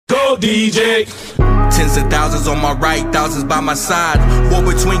your DJ. Tens of thousands on my right, thousands by my side. War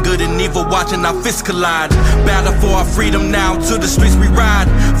between good and evil, watching our fists collide. Battle for our freedom now, to the streets we ride.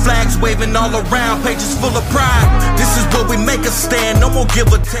 Flags waving all around, pages full of pride. This is where we make a stand, no more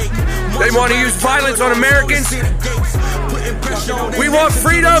give or take. They want to use violence on Americans. We want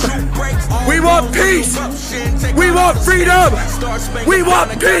freedom. We want peace. We want freedom. We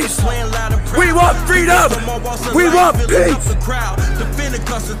want peace. We want freedom. We want peace. Defend the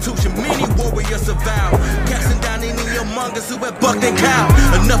Constitution, many warriors of vow. Casting down any among us who have bucked and cow.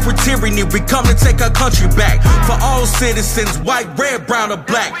 Enough with tyranny, we come to take our country back. For all citizens, white, red, brown, or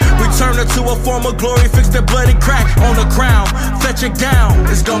black. Return her to a form of glory, fix their bloody crack on the crown. Fetch it down,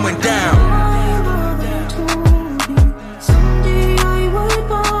 it's going down.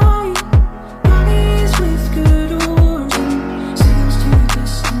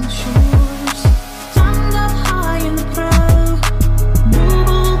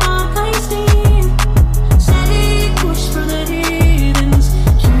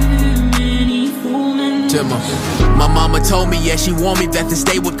 My mama told me, yeah, she warned me that this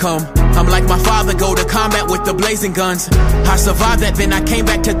day would come. I'm like my father, go to combat with the blazing guns. I survived that, then I came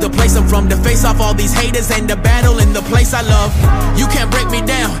back to the place I'm from, to face off all these haters and the battle in the place I love. You can't break me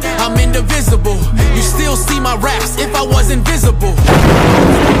down, I'm indivisible. You still see my raps if I was invisible.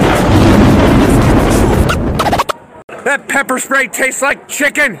 That pepper spray tastes like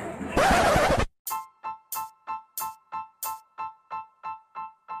chicken.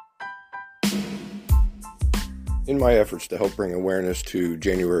 In my efforts to help bring awareness to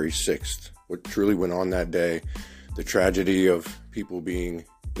January 6th, what truly went on that day, the tragedy of people being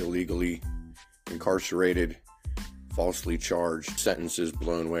illegally incarcerated, falsely charged, sentences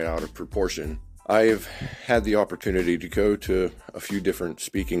blown way out of proportion, I have had the opportunity to go to a few different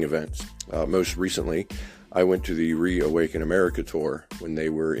speaking events. Most recently, I went to the Reawaken America tour when they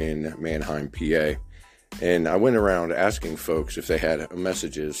were in Mannheim, PA. And I went around asking folks if they had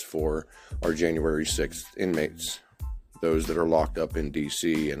messages for our January 6th inmates, those that are locked up in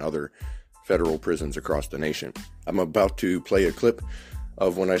D.C. and other federal prisons across the nation. I'm about to play a clip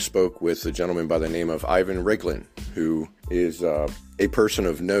of when I spoke with a gentleman by the name of Ivan Raiklin, who is a person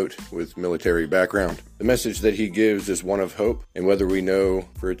of note with military background. The message that he gives is one of hope, and whether we know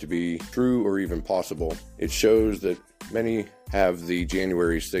for it to be true or even possible, it shows that many have the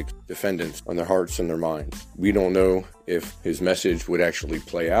January 6th defendants on their hearts and their minds. We don't know if his message would actually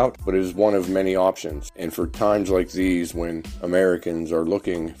play out, but it is one of many options. And for times like these, when Americans are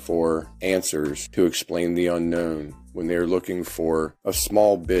looking for answers to explain the unknown, when they're looking for a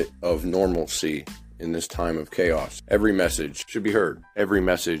small bit of normalcy in this time of chaos, every message should be heard. Every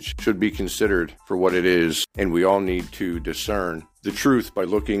message should be considered for what it is, and we all need to discern the truth by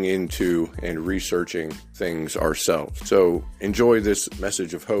looking into and researching things ourselves. So enjoy this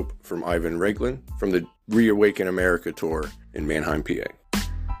message of hope from Ivan Raiklin from the Reawaken America tour in Mannheim, PA.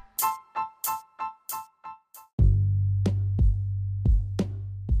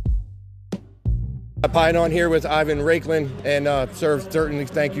 Pine on here with Ivan Raiklin, and sir, certainly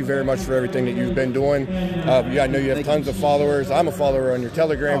thank you very much for everything that you've been doing. I know you have tons of followers. I'm a follower on your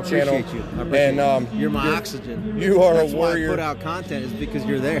Telegram channel. I appreciate you. You're my oxygen. You are That's a warrior. Why I put out content is because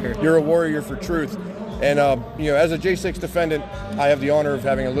you're there. You're a warrior for truth. And as a J6 defendant, I have the honor of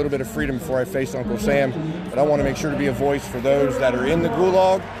having a little bit of freedom before I face Uncle Sam. But I want to make sure to be a voice for those that are in the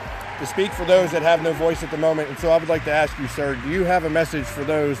gulag, to speak for those that have no voice at the moment. And so I would like to ask you, sir, do you have a message for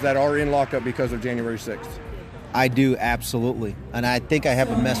those that are in lockup because of January 6th? I do, absolutely. And I think I have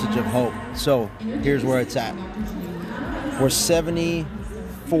a message of hope. So here's where it's at. We're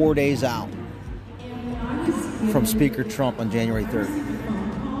 74 days out from Speaker Trump on January 3rd.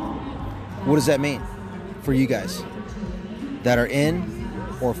 What does that mean for you guys that are in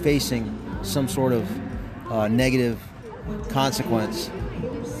or facing some sort of negative consequence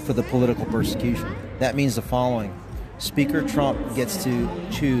for the political persecution? That means the following. Speaker Trump gets to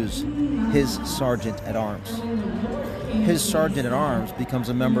choose his sergeant at arms. His sergeant at arms becomes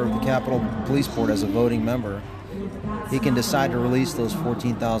a member of the Capitol Police Board as a voting member. He can decide to release those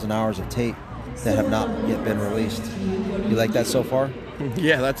 14,000 hours of tape that have not yet been released. You like that so far?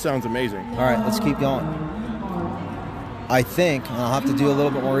 Yeah, that sounds amazing. All right, let's keep going. I think, and I'll have to do a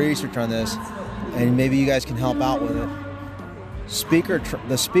little bit more research on this, and maybe you guys can help out with it.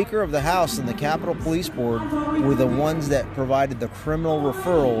 The Speaker of the House and the Capitol Police Board were the ones that provided the criminal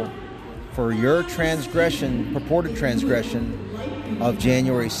referral for your transgression, purported transgression of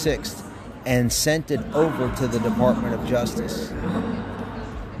January 6th, and sent it over to the Department of Justice.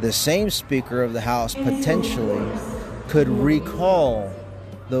 The same Speaker of the House potentially could recall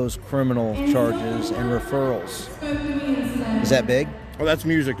those criminal charges and referrals. Is that big? Well, that's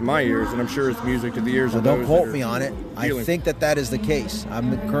music to my ears, and I'm sure it's music to the ears of those. Don't quote me on it. I think that is the case.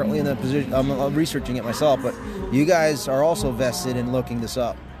 I'm currently in the position. I'm researching it myself, but you guys are also vested in looking this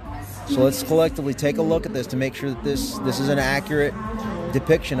up. So let's collectively take a look at this to make sure that this is an accurate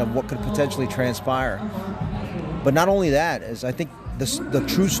depiction of what could potentially transpire. But not only that, as I think the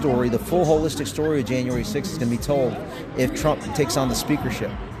true story, the full holistic story of January 6th is going to be told if Trump takes on the speakership.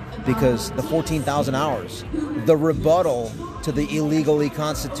 Because the 14,000 hours, the rebuttal to the illegally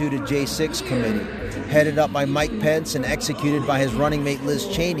constituted J6 committee, headed up by Mike Pence and executed by his running mate Liz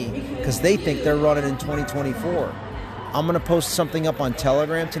Cheney, because they think they're running in 2024. I'm going to post something up on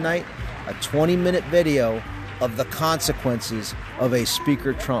Telegram tonight, a 20-minute video of the consequences of a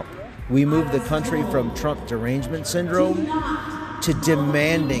Speaker Trump. We moved the country from Trump derangement syndrome to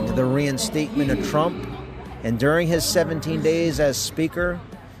demanding the reinstatement of Trump. And during his 17 days as Speaker,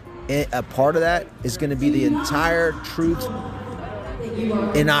 a part of that is going to be the entire truth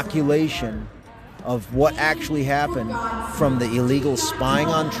inoculation of what actually happened from the illegal spying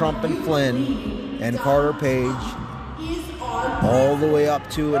on Trump and Flynn and Carter Page all the way up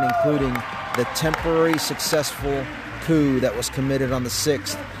to and including the temporary successful coup that was committed on the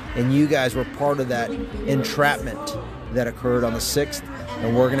 6th. And you guys were part of that entrapment that occurred on the 6th.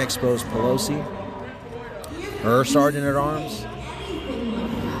 And we're going to expose Pelosi, her sergeant at arms,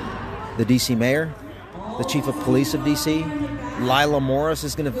 the D.C. mayor, the chief of police of D.C. Lila Morris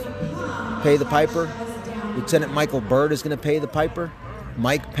is going to pay the piper. Lieutenant Michael Byrd is going to pay the piper.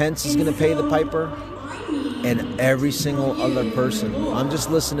 Mike Pence is going to pay the piper. And every single other person. I'm just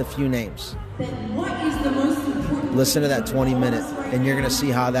listing a few names. Listen to that 20-minute, and you're going to see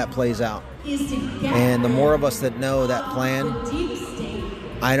how that plays out. And the more of us that know that plan,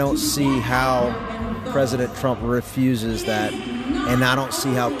 I don't see how President Trump refuses that. And I don't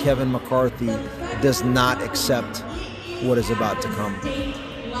see how Kevin McCarthy does not accept what is about to come.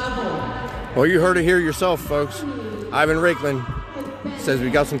 Well, you heard it here yourself, folks. Ivan Raiklin says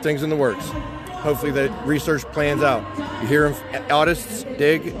we got some things in the works. Hopefully that research plans out. You hear him, artists,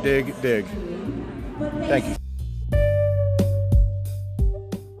 dig, dig, dig. Thank you.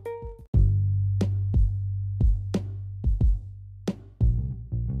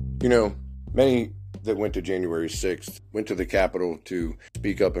 You know, many that went to January 6th went to the Capitol to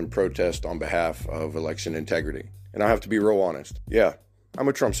speak up and protest on behalf of election integrity. And I have to be real honest. Yeah, I'm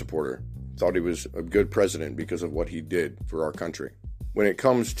a Trump supporter. Thought he was a good president because of what he did for our country. When it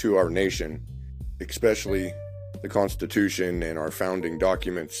comes to our nation, especially the Constitution and our founding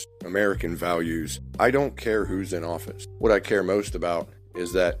documents, American values, I don't care who's in office. What I care most about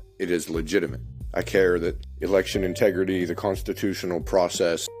is that it is legitimate. I care that election integrity, the constitutional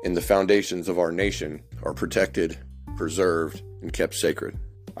process, and the foundations of our nation are protected, preserved, and kept sacred.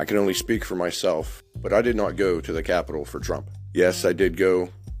 I can only speak for myself, but I did not go to the Capitol for Trump. Yes, I did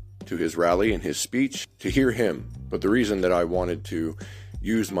go to his rally and his speech to hear him, but the reason that I wanted to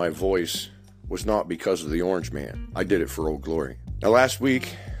use my voice was not because of the Orange Man. I did it for Old Glory. Now, last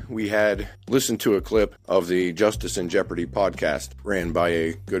week, we had listened to a clip of the Justice in Jeopardy podcast ran by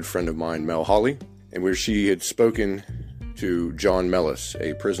a good friend of mine, Mel Hawley, and where she had spoken to John Mellis,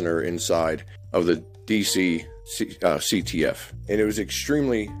 a prisoner inside of the DC CTF. And it was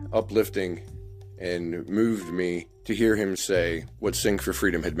extremely uplifting and moved me to hear him say what Sing for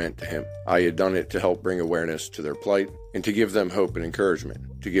Freedom had meant to him. I had done it to help bring awareness to their plight and to give them hope and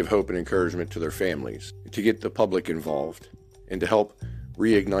encouragement, to give hope and encouragement to their families, to get the public involved, and to help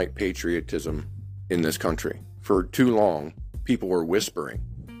reignite patriotism in this country. For too long, people were whispering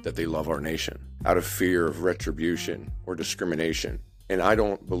that they love our nation out of fear of retribution or discrimination. And I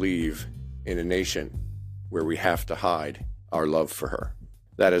don't believe in a nation where we have to hide our love for her.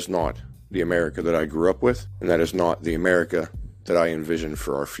 That is not the America that I grew up with, and that is not the America that I envision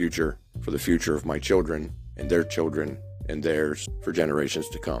for our future, for the future of my children and their children and theirs for generations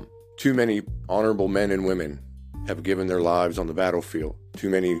to come. Too many honorable men and women have given their lives on the battlefield. Too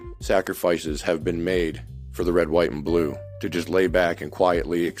many sacrifices have been made for the red, white, and blue to just lay back and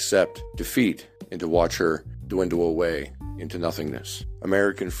quietly accept defeat and to watch her dwindle away into nothingness.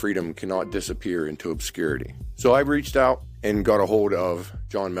 American freedom cannot disappear into obscurity. So I reached out and got a hold of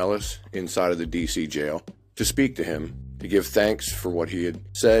John Mellis inside of the DC jail to speak to him, to give thanks for what he had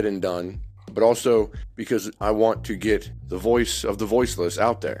said and done, but also because I want to get the voice of the voiceless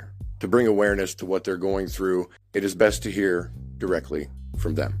out there, to bring awareness to what they're going through. It is best to hear directly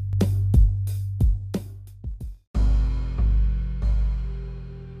from them.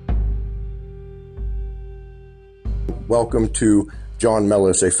 Welcome to John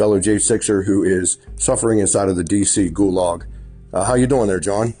Mellis, a fellow J6er who is suffering inside of the DC gulag. How you doing there,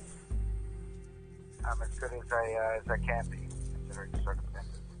 John? I'm as good as I can be, considering the circumstances.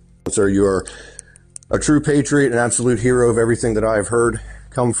 Sir, you are a true patriot, an absolute hero of everything that I've heard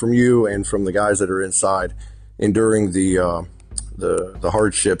come from you and from the guys that are inside, enduring the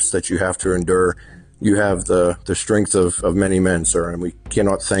hardships that you have to endure. You have the strength of many men, sir, and we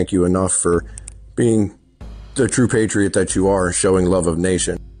cannot thank you enough for being the true patriot that you are, showing love of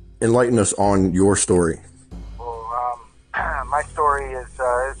nation. Enlighten us on your story. Well, my story is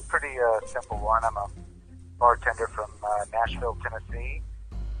pretty simple one. I'm a bartender from Nashville, Tennessee.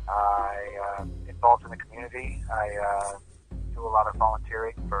 I involved in the community. I do a lot of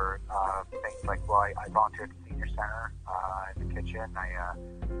volunteering for things like, well, I volunteer at the senior center, in the kitchen.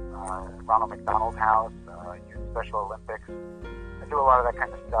 Ronald McDonald House, Youth Special Olympics. I do a lot of that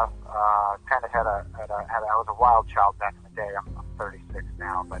kind of stuff. Kind of I was a wild child back in the day. I'm 36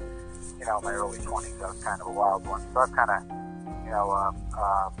 now, but in my early 20s, I was kind of a wild one. So I've kind of,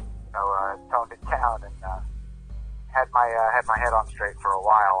 toned it down and had my head on straight for a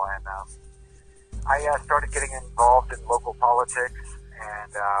while. And I started getting involved in local politics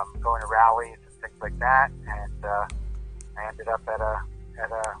and going to rallies and things like that. And I ended up at a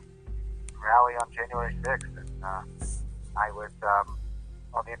rally on January 6th, and I was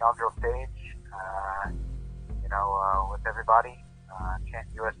on the inaugural stage, with everybody,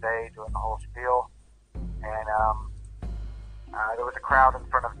 chanting USA, doing the whole spiel, and there was a crowd in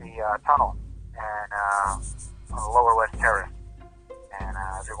front of the tunnel, and on the Lower West Terrace, and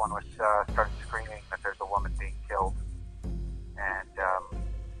everyone was started screaming that there's a woman being killed, and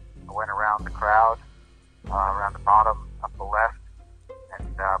I went around the crowd, around the bottom, up the left, and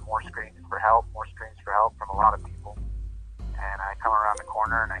more screams for help from a lot of people. And I come around the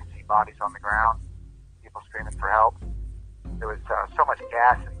corner and I see bodies on the ground, people screaming for help. There was so much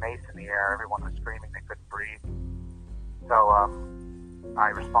gas and mace in the air, everyone was screaming, they couldn't breathe. So I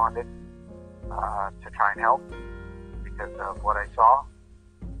responded to try and help because of what I saw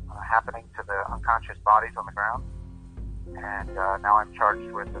happening to the unconscious bodies on the ground. And now I'm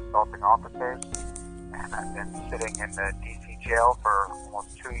charged with assaulting officers, and I've been sitting in the D.C. jail for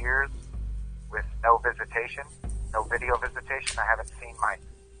almost 2 years with no visitation, no video visitation. I haven't seen my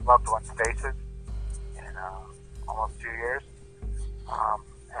loved ones' faces in almost 2 years.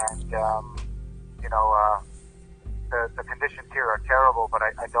 The conditions here are terrible, but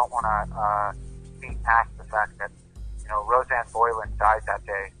I don't want to speak past the fact that, Roseanne Boylan died that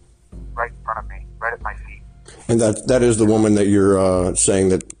day right in front of me, right at my feet. And that is the woman that you're saying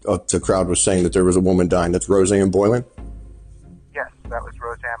that the crowd was saying that there was a woman dying. That's Roseanne Boylan? Yes, that was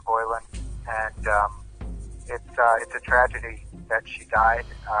Roseanne Boylan, and it's a tragedy that she died,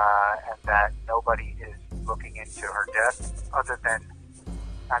 and that nobody is looking into her death other than,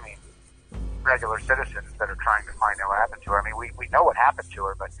 regular citizens that are trying to find out what happened to her. We know what happened to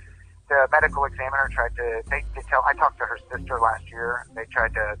her, but the medical examiner tried to. I talked to her sister last year. They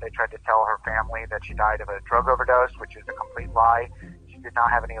tried to tell her family that she died of a drug overdose, which is a complete lie. She did not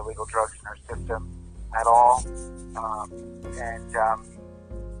have any illegal drugs in her system at all,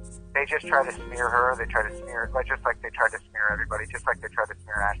 they just try to smear her. They try to smear, just like they tried to smear everybody, just like they tried to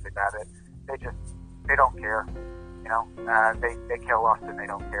smear Ashley Babbitt. They don't care. They kill us and they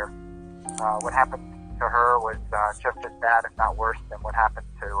don't care. What happened to her was just as bad, if not worse, than what happened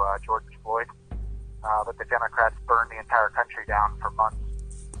to George Floyd. But the Democrats burned the entire country down for months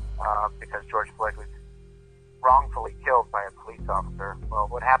because George Floyd was wrongfully killed by a police officer. Well,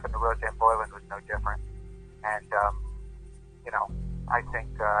 what happened to Roseanne Boylan was no different. And,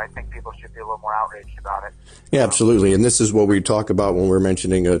 I think people should be a little more outraged about it. Yeah, absolutely. And this is what we talk about when we're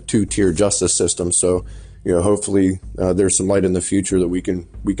mentioning a two-tier justice system. So, hopefully there's some light in the future that we can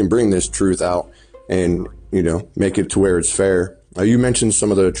bring this truth out and, make it to where it's fair. You mentioned some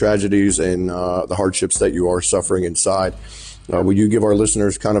of the tragedies and the hardships that you are suffering inside. Will you give our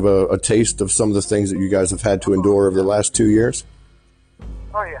listeners kind of a taste of some of the things that you guys have had to endure over the last 2 years?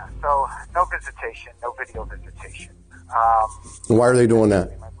 Oh, yeah. So no visitation, no video visitation. Why are they doing that?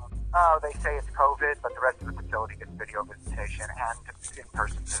 They say it's COVID, but the rest of the facility gets video visitation and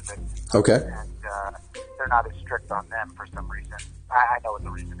in-person visits. Okay. And they're not as strict on them for some reason. I know what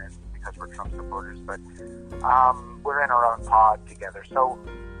the reason is, because we're Trump supporters, but we're in our own pod together. So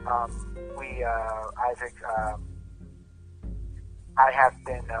I have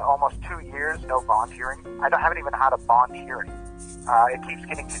been almost 2 years, no bond hearing. I haven't even had a bond hearing. It keeps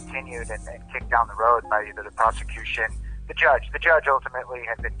getting continued and kicked down the road by either the prosecution, the judge. The judge ultimately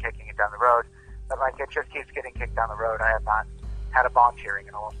has been kicking it down the road, but it just keeps getting kicked down the road. I have not had a bond hearing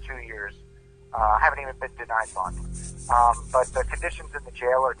in almost 2 years. I haven't even been denied bond. But the conditions in the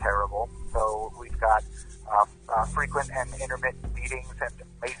jail are terrible. So we've got frequent and intermittent beatings and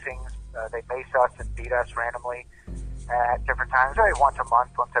macings. They mace us and beat us randomly. at different times, maybe once a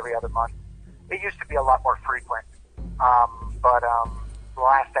month, once every other month. It used to be a lot more frequent. But the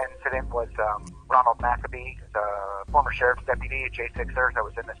last incident was Ronald McAbee, a former sheriff's deputy at J6ers that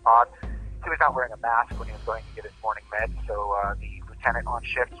was in this pod. He was not wearing a mask when he was going to get his morning meds, so the lieutenant on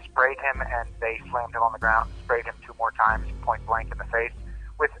shift sprayed him, and they slammed him on the ground, sprayed him 2 more times, point blank in the face,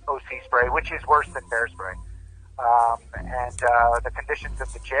 with OC spray, which is worse than bear spray. And the conditions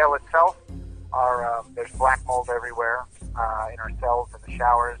of the jail itself are there's black mold everywhere, in our cells, in the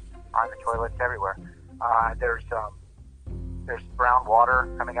showers, on the toilets, everywhere. There's brown water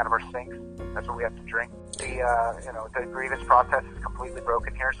coming out of our sinks. That's what we have to drink. The grievance process is completely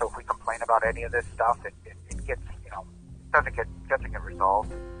broken here. So if we complain about any of this stuff, it gets, doesn't get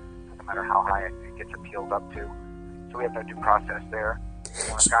resolved. Doesn't matter how high it gets appealed up to. So we have no due process there.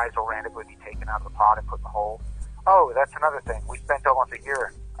 Guys will randomly be taken out of the pod and put in the hole. Oh, that's another thing. We spent almost a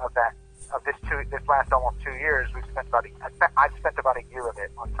year of that. Of this last almost 2 years, I've spent about a year of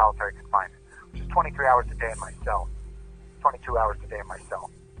it on solitary confinement, which is 23 hours a day in my cell. 22 hours a day in my cell,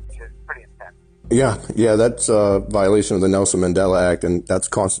 which is pretty intense. Yeah, that's a violation of the Nelson Mandela Act, and that's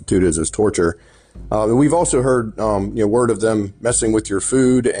constituted as torture. We've also heard, word of them messing with your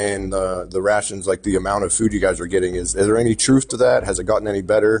food and the rations, like the amount of food you guys are getting. Is there any truth to that? Has it gotten any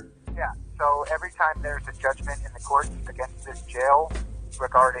better? Yeah, so every time there's a judgment in the courts against this jail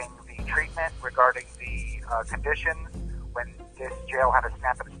regarding the treatment, regarding the conditions, when this jail had a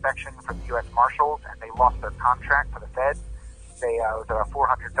snap inspection from the U.S. Marshals and they lost their contract to the feds, there was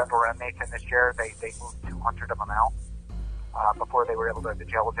 400 federal inmates in this jail. They moved 200 of them out before the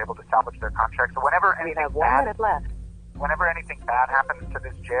jail was able to salvage their contract. So whenever anything bad happens to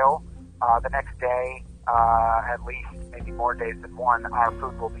this jail, the next day, at least maybe more days than one, our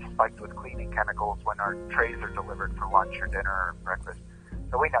food will be spiked with cleaning chemicals when our trays are delivered for lunch or dinner or breakfast.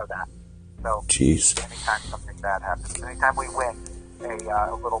 So we know that. So anytime something bad happens, anytime we win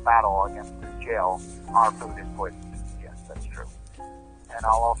a little battle against this jail, our food is poisoned. Yes, that's true. And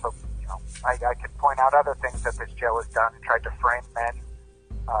I'll also, I can point out other things that this jail has done, tried to frame men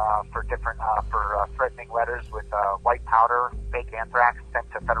for threatening letters with white powder, fake anthrax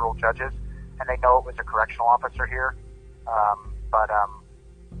sent to federal judges, and they know it was a correctional officer here, but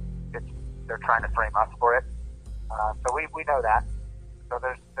they're trying to frame us for it. So we know that. So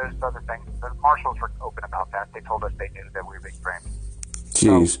there's other things. The marshals were open about that. They told us they knew that we were being framed.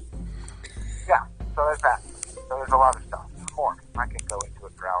 Jeez. So there's that. So there's a lot of stuff. There's more. I can go into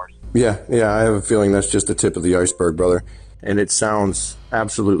it for hours. Yeah, I have a feeling that's just the tip of the iceberg, brother. And it sounds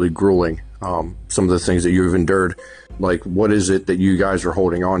absolutely grueling, some of the things that you've endured. Like, what is it that you guys are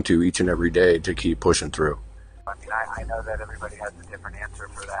holding on to each and every day to keep pushing through? I mean, I know that everybody has a different answer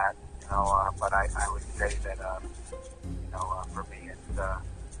for that, but I would say that, for me, it's the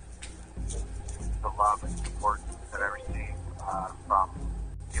love and support that I receive from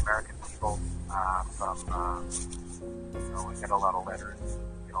the American people, we get a lot of letters,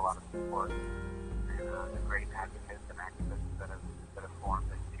 we get a lot of support, and the great advocates and activists that have formed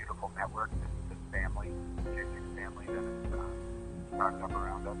this beautiful network, this family, J6 family that has started up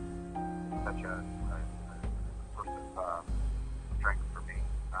around us. Such a source of strength for me.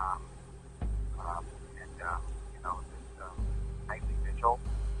 This nightly vigil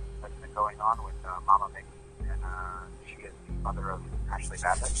that's been going on with Mama Mickey, and she is the mother of Ashley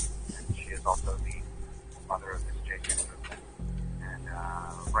Babbitt, and she is also the mother of this J6 movement, and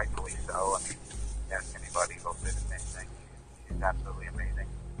rightfully so. I mean, ask anybody, they'll say the same thing. She's absolutely amazing.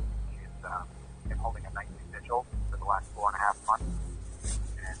 She's been holding a nightly vigil for the last 4.5 months,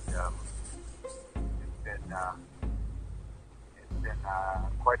 and it's been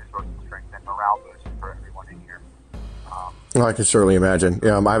quite a source of strength and morale boost for everyone in here. I can certainly imagine.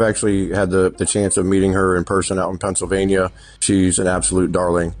 I've actually had the chance of meeting her in person out in Pennsylvania. She's an absolute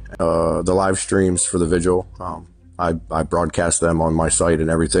darling. The live streams for the vigil, I broadcast them on my site and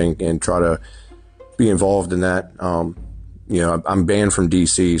everything, and try to be involved in that. I'm banned from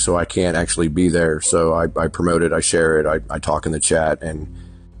DC, so I can't actually be there. So I promote it, I share it, I talk in the chat, and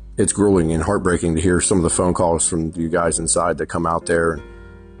it's grueling and heartbreaking to hear some of the phone calls from you guys inside that come out there.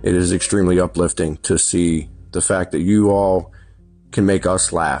 It is extremely uplifting to see the fact that you all can make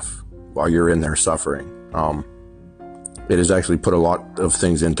us laugh while you're in there suffering. It has actually put a lot of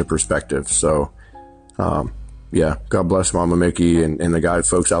things into perspective. So, God bless Mama Mickey and the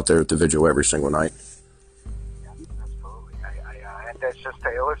folks out there at the vigil every single night. Yeah, absolutely. And that's just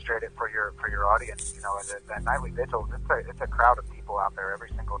to illustrate it for your audience. That nightly vigil, it's a crowd of people out there every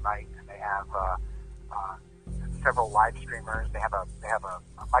single night, and they have several live streamers. They have a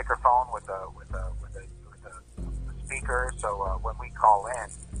microphone with a speaker. So when we call in,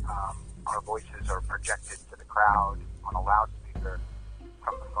 our voices are projected to the crowd, on a loudspeaker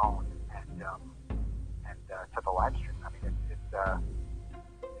from the phone and to the live stream. I mean, it's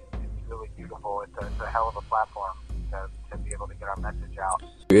really beautiful. It's a hell of a platform to be able to get our message out.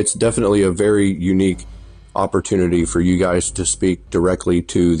 It's definitely a very unique opportunity for you guys to speak directly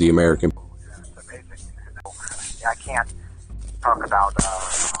to the American. It's amazing. I can't talk about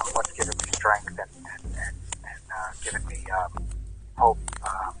what's given me strength and given me hope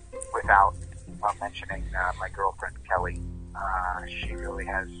without mentioning my girlfriend, Kelly. She really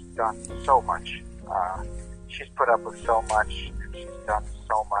has done so much. She's put up with so much, and she's done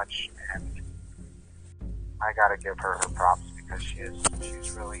so much, and I gotta give her props because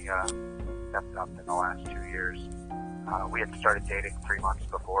she's really stepped up in the last 2 years. We had started dating 3 months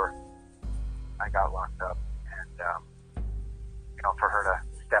before I got locked up, and for her to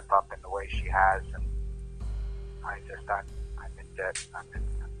step up in the way she has, and I'm indebted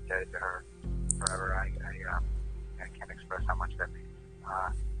to her forever. I can't express how much that means.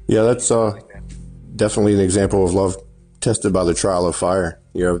 Yeah, that's definitely an example of love tested by the trial of fire.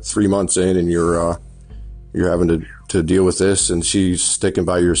 3 months in, and you're having to deal with this, and she's sticking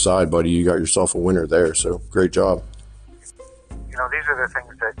by your side, buddy. You got yourself a winner there, so great job. These are the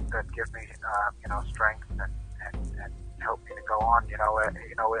things that give me, strength and help me to go on.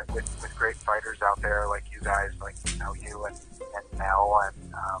 With great fighters out there like you guys, like you and Mel and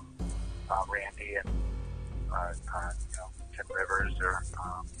Randy and Tim Rivers or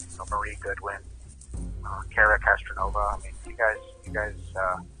Marie Goodwin, Kara Castronova. I mean, you guys,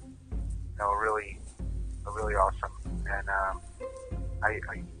 are really awesome, and I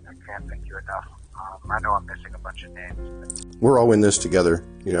can't thank you enough. I know I'm missing a bunch of names. We're all in this together.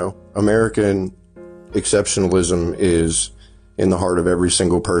 American exceptionalism is in the heart of every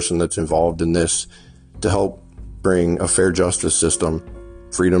single person that's involved in this to help bring a fair justice system,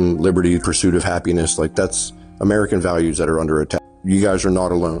 freedom, liberty, pursuit of happiness. Like, that's American values that are under attack. You guys are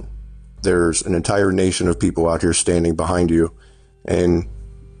not alone. There's an entire nation of people out here standing behind you. And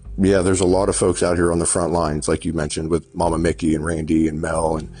yeah, there's a lot of folks out here on the front lines, like you mentioned, with Mama Mickey and Randy and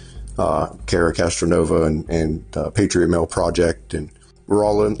Mel and Kara Castronova and Patriot Mail Project. And we're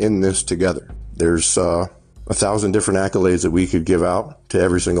all in this together. There's 1,000 different accolades that we could give out to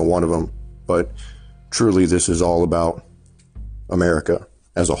every single one of them. But truly, this is all about America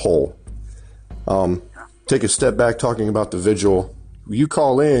as a whole. Take a step back talking about the vigil. You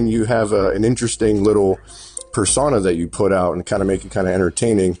call in, you have an interesting little persona that you put out and kind of make it kind of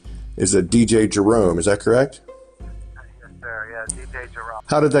entertaining. Is a DJ Jerome, is that correct? Yes, sir. Yeah, DJ Jerome.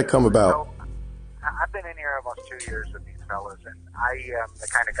 How did that come about? So, I've been in here almost 2 years with these fellas, and I am the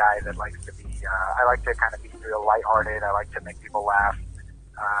kind of guy that likes to be, I like to kind of be real lighthearted. I like to make people laugh.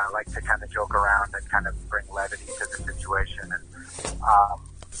 I like to kind of joke around and kind of bring levity to the situation. And,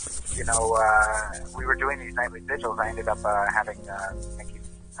 we were doing these nightly vigils. I ended up having Nikki's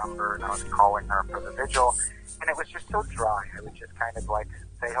number, and I was calling her for the vigil. And it was just so dry. I would just kind of like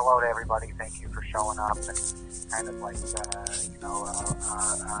say hello to everybody, thank you for showing up, and kind of like,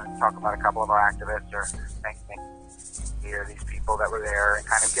 talk about a couple of our activists or thank here these people that were there, and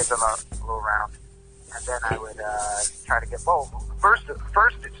kind of give them a little round. And then I would try to get, first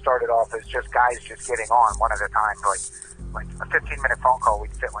it started off as just guys just getting on one at a time. Like a 15-minute phone call,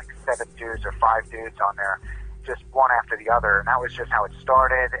 we'd fit like 7 dudes or 5 dudes on there, just one after the other, and that was just how it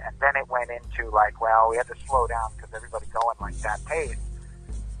started. And then it went into like, well, we had to slow down because everybody going like that pace.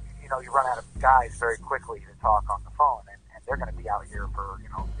 You run out of guys very quickly to talk on the phone, and they're going to be out here for,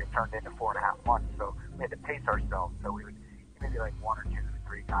 it turned into 4.5 months, so we had to pace ourselves. So we would maybe like 1 or 2 or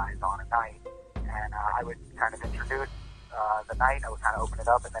 3 guys on a night, and I would kind of introduce the night. I would kind of open it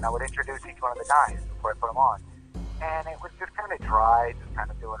up, and then I would introduce each one of the guys before I put them on. And it was just kind of dry, just kind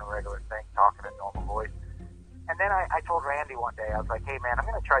of doing a regular thing, talking in a normal voice. And then I told Randy one day, I was like, hey man, I'm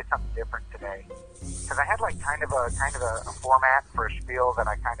going to try something different today. Because I had like kind of a format for a spiel that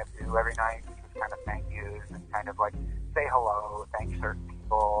I kind of do every night, which was kind of thank yous and kind of like say hello, thank certain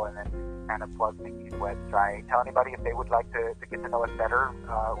people, and then kind of plug Nikki's website. Tell anybody if they would like to get to know us better.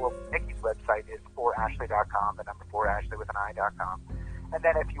 Nikki's website is 4ashley.com, the number 4ashley with an I.com. And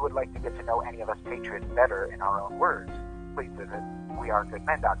then if you would like to get to know any of us patriots better in our own words, please visit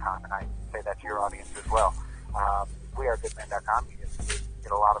wearegoodmen.com, and I say that to your audience as well. Wearegoodmen.com. You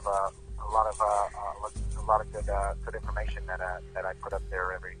get a lot of good information that I put up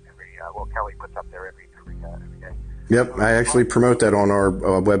there every Kelly puts up there every day. Yep, I actually promote that on our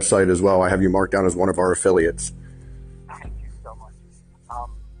website as well. I have you marked down as one of our affiliates. Thank you so much.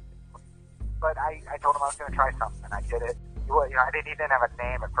 But I told him I was going to try something, and I did it. I didn't have a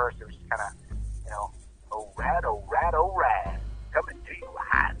name at first. It was just kind of, oh rad, coming to you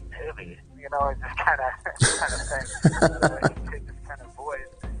hot and heavy. you know, it's just kind of thing. It's just kind of boys,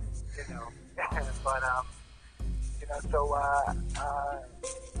 you know. But you know, so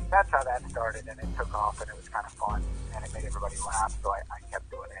that's how that started, and it took off, and it was kind of fun, and it made everybody laugh. So I kept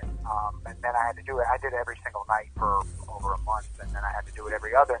doing it, and then I had to do it. I did it every single night for over a month, and then I had to do it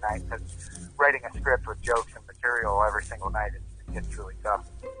every other night because writing a script with jokes and material every single night it gets really tough.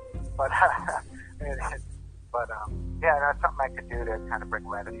 But yeah, that's something I could do to kind of bring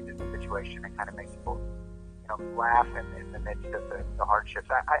levity to the situation and kind of make people, you know, laugh in the midst of the hardships.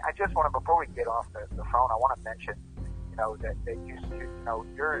 I just want to, before we get off the phone, I want to mention, you know, that you know,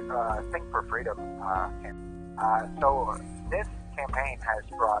 your Think for Freedom campaign. So this campaign has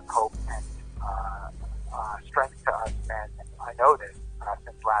brought hope and strength to us, and I know this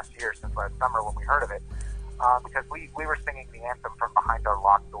since last summer when we heard of it, because we were singing the anthem from behind our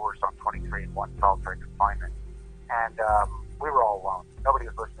locked doors on 23 and 1 solitary confinement, and we were all alone. Nobody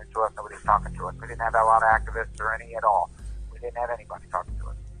was listening to us. Nobody was talking to us. We didn't have a lot of activists or any at all. We didn't have anybody talking to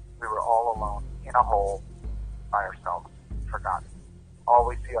us. We were all alone in a hole by ourselves, forgotten. All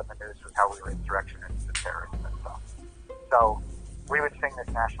we see on the news was how we were insurrectionists and terrorists and stuff. So we would sing this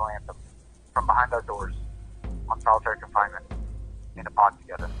national anthem from behind our doors on solitary confinement in a pod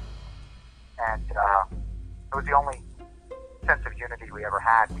together. And it was the only sense of unity we ever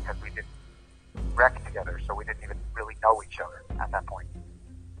had, because we didn't wreck together, so we didn't even really know each other at that point.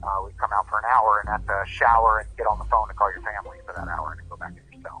 We'd come out for an hour and have to shower and get on the phone and call your family for that hour and then go back in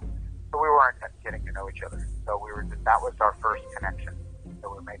your cell. So we weren't getting to know each other. So that was our first connection that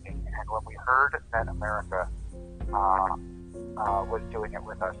we were making. And when we heard that America was doing it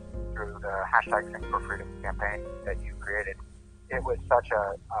with us through the hashtag Sing for Freedom campaign that you created, it was such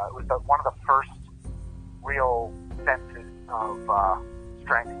it was one of the first real senses of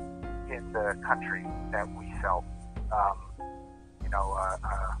strength in the country that we felt. You know,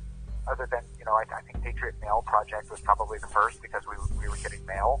 other than, you know, I think Patriot Mail Project was probably the first, because we were getting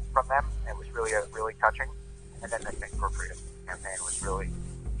mail from them. It was really touching. And then the Sing for Freedom campaign was really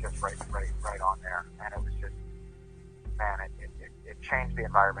just right on there. And it was just, man, it changed the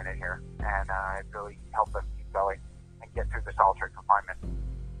environment in here, and it really helped us keep going and get through the solitary confinement.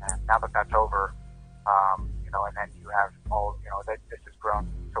 And now that that's over, you know, and then you have all, you know, that this has grown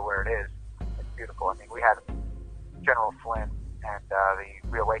to where it is. It's beautiful. I mean, we had General Flynn and the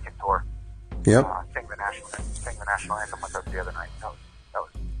Reawaken tour sing the national anthem with us the other night. That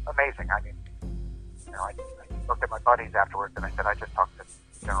was amazing. I mean, you know, I looked at my buddies afterwards and I said, I just talked to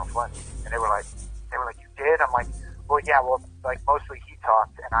General Flynn, and they were like, you did? I'm like, well, yeah, well, like, mostly he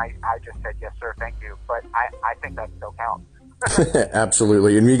talked, and I just said, yes, sir, thank you. But I think that still counts.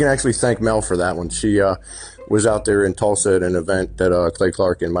 Absolutely. And you can actually thank Mel for that one. She was out there in Tulsa at an event that Clay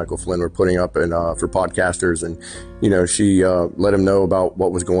Clark and Michael Flynn were putting up and for podcasters. And, you know, she let him know about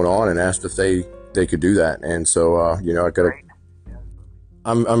what was going on and asked if they could do that. And so, you know,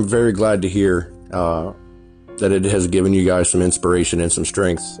 I'm very glad to hear that it has given you guys some inspiration and some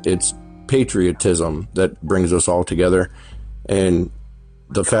strength. It's patriotism that brings us all together. And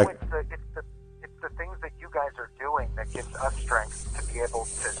the fact... It's the things that you guys are doing that gives us strength to be able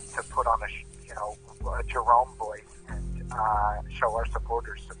to put on a Jerome voice and show our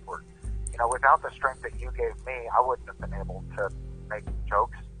supporters support. You know, without the strength that you gave me, I wouldn't have been able to make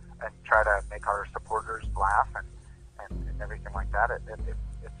jokes and try to make our supporters laugh and everything like that.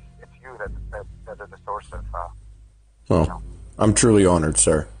 It's you that are the source of. Well, you know. I'm truly honored,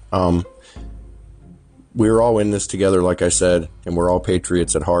 sir. We're all in this together, like I said, and we're all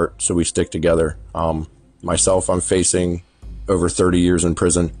patriots at heart, so we stick together. Myself, I'm facing over 30 years in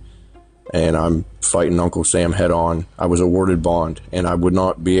prison, and I'm fighting Uncle Sam head on. I was awarded bond, and I would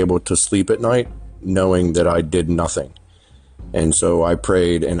not be able to sleep at night knowing that I did nothing. And so I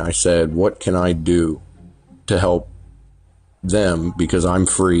prayed and I said, what can I do to help them, because I'm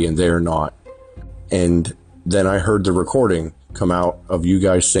free and they're not? And then I heard the recording come out of you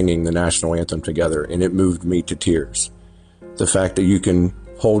guys singing the national anthem together, and it moved me to tears. The fact that you can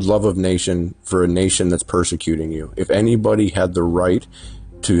hold love of nation for a nation that's persecuting you. If anybody had the right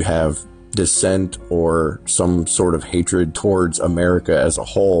to have dissent or some sort of hatred towards America as a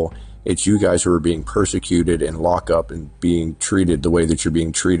whole, it's you guys who are being persecuted and locked up and being treated the way that you're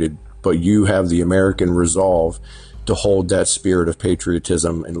being treated. But you have the American resolve to hold that spirit of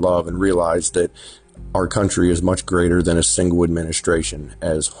patriotism and love and realize that our country is much greater than a single administration,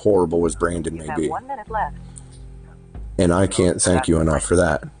 as horrible as Brandon may be. 1 minute left. And I can't thank you enough for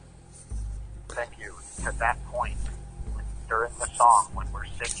that. Thank you. To that point, during the song, when we're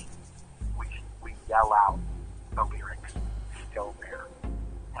singing, we yell out the lyrics, still there.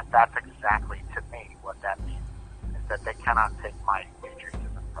 And that's exactly, to me, what that means, is that they cannot take my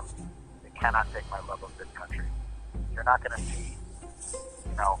patriotism from me. They cannot take my love of this country. You're not going to see,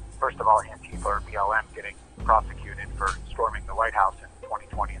 first of all, Antifa or BLM getting prosecuted for storming the White House in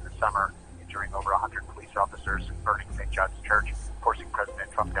 2020 in the summer, injuring over 100 police officers, burning St. John's Church, forcing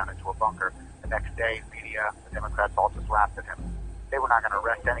President Trump down into a bunker. The next day, media, the Democrats all just laughed at him. They were not going to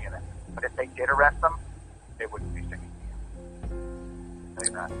arrest any of them. But if they did arrest them, they wouldn't be singing to you.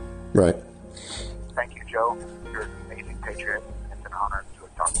 Say that. Right. Thank you, Joe. You're an amazing patriot. It's an honor to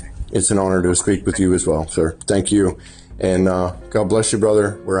have talked to you. It's an honor to speak with you as well, sir. Thank you. And God bless you,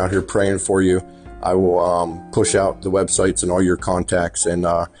 brother. We're out here praying for you. I will push out the websites and all your contacts. And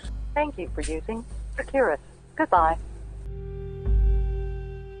thank you for using Securus. Goodbye.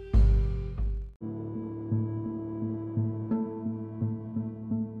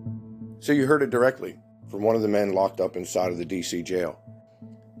 So you heard it directly from one of the men locked up inside of the D.C. jail.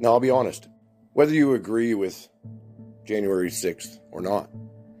 Now, I'll be honest. Whether you agree with January 6th or not,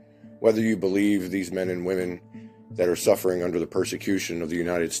 whether you believe these men and women that are suffering under the persecution of the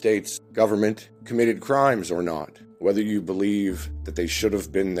United States government committed crimes or not, whether you believe that they should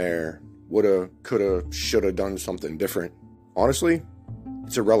have been there, woulda, coulda, shoulda done something different, honestly,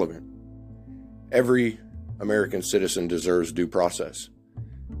 it's irrelevant. Every American citizen deserves due process.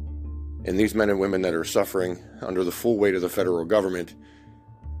 And these men and women that are suffering under the full weight of the federal government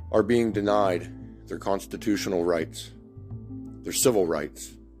are being denied their constitutional rights, their civil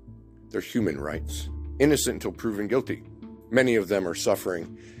rights, their human rights, innocent until proven guilty. Many of them are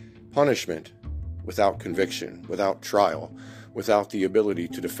suffering punishment without conviction, without trial, without the ability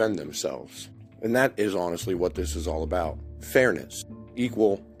to defend themselves. And that is honestly what this is all about. Fairness,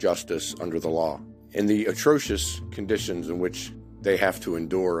 equal justice under the law. And the atrocious conditions in which they have to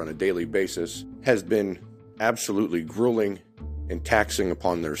endure on a daily basis has been absolutely grueling and taxing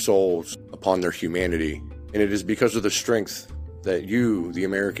upon their souls, upon their humanity. And it is because of the strength that you, the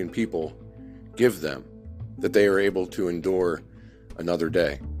American people, give them that they are able to endure another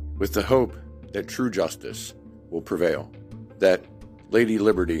day, with the hope that true justice will prevail, that Lady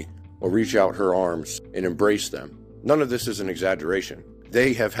Liberty will reach out her arms and embrace them. None of this is an exaggeration.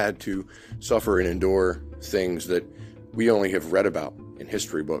 They have had to suffer and endure things that we only have read about in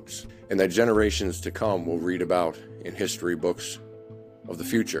history books, and that generations to come will read about in history books of the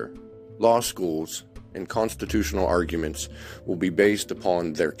future. Law schools and constitutional arguments will be based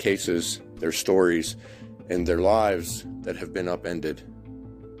upon their cases, their stories, and their lives that have been upended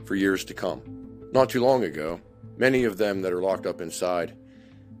for years to come. Not too long ago, many of them that are locked up inside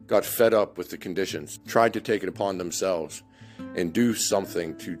got fed up with the conditions, tried to take it upon themselves and do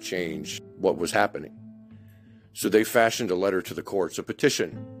something to change what was happening. So they fashioned a letter to the courts, a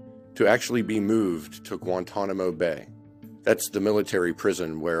petition, to actually be moved to Guantanamo Bay. That's the military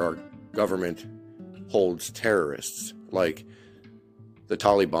prison where our government holds terrorists like the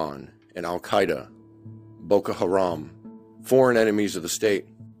Taliban and Al-Qaeda, Boko Haram, foreign enemies of the state.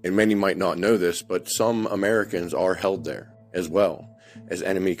 And many might not know this, but some Americans are held there as well as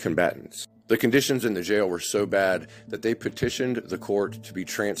enemy combatants. The conditions in the jail were so bad that they petitioned the court to be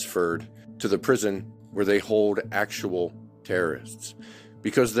transferred to the prison where they hold actual terrorists,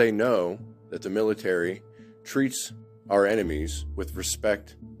 because they know that the military treats our enemies with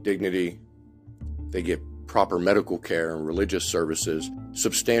respect, dignity. They get proper medical care and religious services,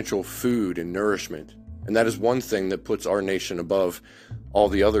 substantial food and nourishment. And that is one thing that puts our nation above all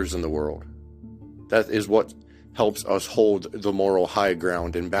the others in the world. That is what helps us hold the moral high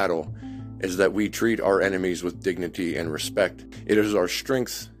ground in battle, is that we treat our enemies with dignity and respect. It is our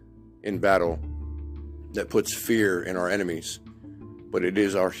strength in battle that puts fear in our enemies, but it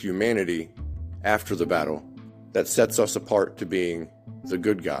is our humanity after the battle that sets us apart to being the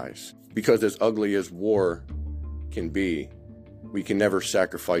good guys. Because as ugly as war can be, we can never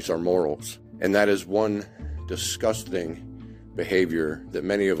sacrifice our morals. And that is one disgusting behavior that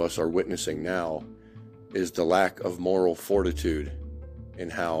many of us are witnessing now, is the lack of moral fortitude in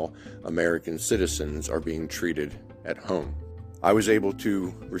how American citizens are being treated at home. I was able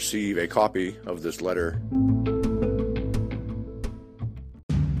to receive a copy of this letter.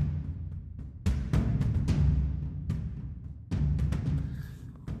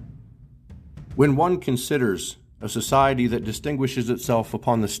 When one considers a society that distinguishes itself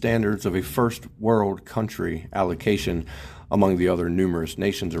upon the standards of a first world country allocation among the other numerous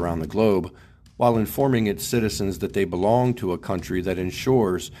nations around the globe, while informing its citizens that they belong to a country that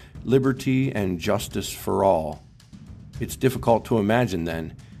ensures liberty and justice for all, it's difficult to imagine,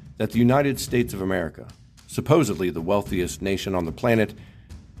 then, that the United States of America, supposedly the wealthiest nation on the planet,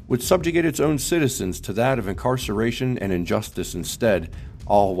 would subjugate its own citizens to that of incarceration and injustice instead,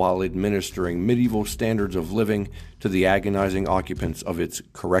 all while administering medieval standards of living to the agonizing occupants of its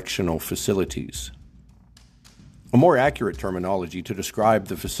correctional facilities. A more accurate terminology to describe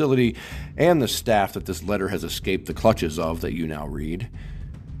the facility and the staff that this letter has escaped the clutches of that you now read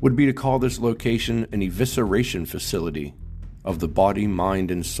would be to call this location an evisceration facility of the body,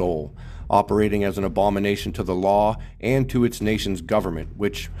 mind, and soul, operating as an abomination to the law and to its nation's government,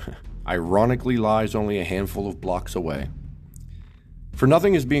 which ironically lies only a handful of blocks away. For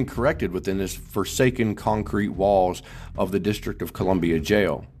nothing is being corrected within this forsaken concrete walls of the District of Columbia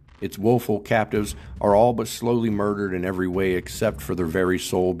jail. Its woeful captives are all but slowly murdered in every way except for their very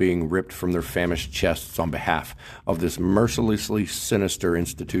soul being ripped from their famished chests on behalf of this mercilessly sinister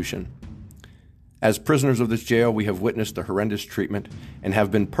institution. As prisoners of this jail, we have witnessed the horrendous treatment and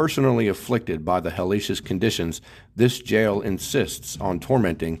have been personally afflicted by the hellacious conditions this jail insists on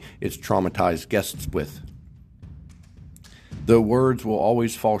tormenting its traumatized guests with. Though words will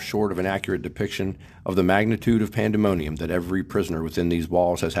always fall short of an accurate depiction of the magnitude of pandemonium that every prisoner within these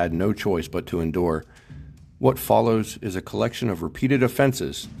walls has had no choice but to endure, what follows is a collection of repeated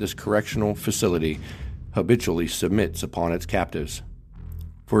offenses this correctional facility habitually submits upon its captives.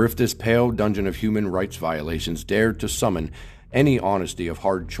 For if this pale dungeon of human rights violations dared to summon any honesty of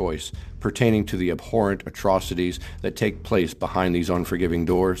hard choice pertaining to the abhorrent atrocities that take place behind these unforgiving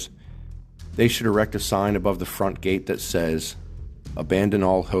doors, they should erect a sign above the front gate that says, "Abandon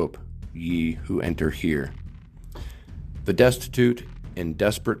all hope, ye who enter here." The destitute and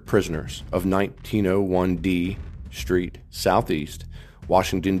desperate prisoners of 1901 D Street, Southeast,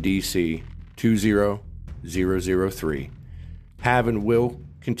 Washington, D.C. 20003 have and will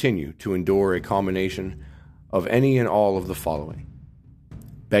continue to endure a combination of any and all of the following: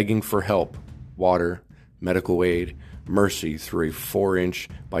 begging for help, water, medical aid, mercy through a 4-inch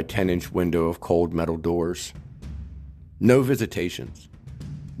by 10-inch window of cold metal doors. No visitations,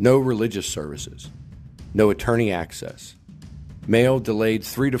 no religious services, no attorney access, mail delayed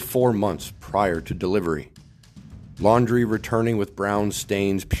 3 to 4 months prior to delivery, laundry returning with brown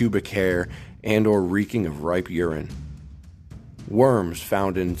stains, pubic hair, and or reeking of ripe urine, worms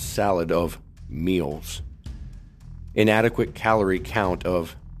found in salad of meals, inadequate calorie count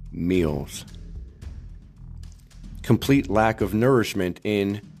of meals, complete lack of nourishment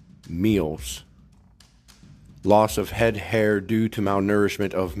in meals, loss of head hair due to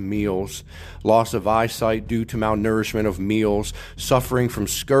malnourishment of meals, loss of eyesight due to malnourishment of meals, suffering from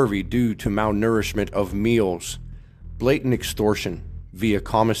scurvy due to malnourishment of meals, blatant extortion via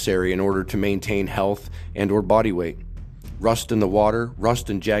commissary in order to maintain health and or body weight, rust in the water,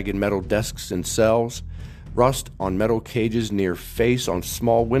 rust in jagged metal desks and cells, rust on metal cages near face on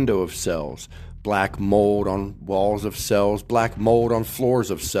small window of cells, black mold on walls of cells, black mold on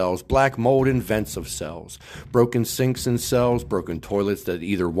floors of cells, black mold in vents of cells, broken sinks in cells, broken toilets that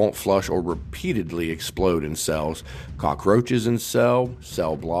either won't flush or repeatedly explode in cells, cockroaches in cell,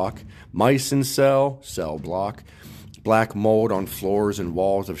 cell block, mice in cell, cell block, black mold on floors and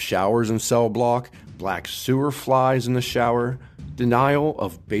walls of showers in cell block, black sewer flies in the shower, denial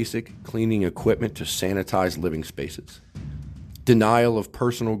of basic cleaning equipment to sanitize living spaces, denial of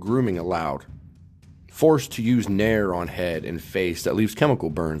personal grooming allowed, forced to use Nair on head and face that leaves chemical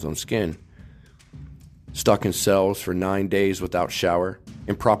burns on skin, stuck in cells for 9 days without shower,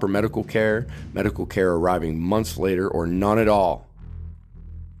 improper medical care arriving months later or none at all,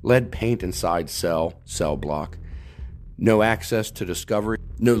 lead paint inside cell block, no access to discovery,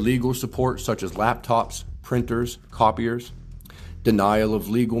 no legal support such as laptops, printers, copiers, denial of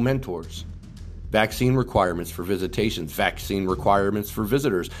legal mentors, vaccine requirements for visitations, vaccine requirements for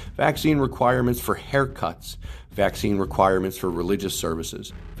visitors, vaccine requirements for haircuts, vaccine requirements for religious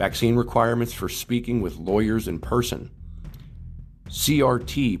services, vaccine requirements for speaking with lawyers in person,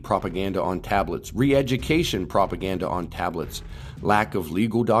 CRT propaganda on tablets, re-education propaganda on tablets, lack of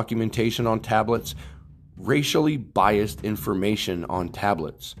legal documentation on tablets, racially biased information on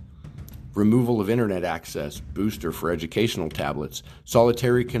tablets, removal of internet access, booster for educational tablets,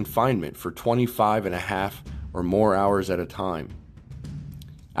 solitary confinement for 25.5 or more hours at a time,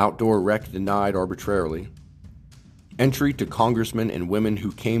 outdoor rec denied arbitrarily, entry to congressmen and women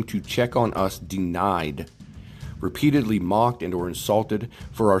who came to check on us denied, repeatedly mocked and or insulted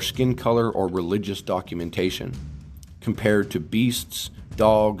for our skin color or religious documentation, compared to beasts,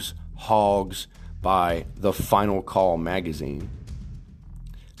 dogs, hogs, by The Final Call magazine.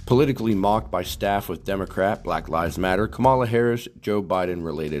 Politically mocked by staff with Democrat, Black Lives Matter, Kamala Harris, Joe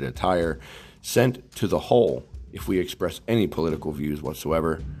Biden-related attire, sent to the hole if we express any political views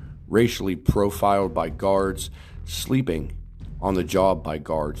whatsoever, racially profiled by guards, sleeping on the job by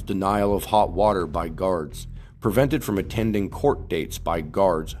guards, denial of hot water by guards, prevented from attending court dates by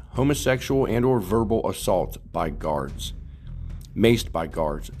guards, homosexual and or verbal assault by guards, maced by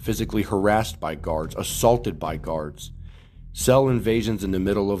guards, physically harassed by guards, assaulted by guards, cell invasions in the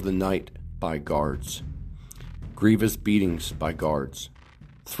middle of the night by guards, grievous beatings by guards,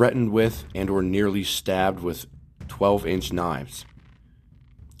 threatened with and or nearly stabbed with 12-inch knives,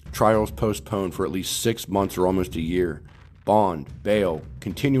 trials postponed for at least 6 months or almost a year, bond, bail,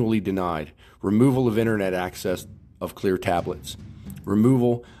 continually denied, removal of internet access of clear tablets,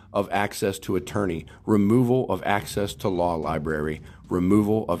 removal of access to attorney, removal of access to law library,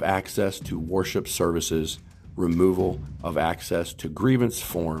 removal of access to worship services, removal of access to grievance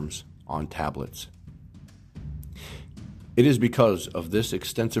forms on tablets. It is because of this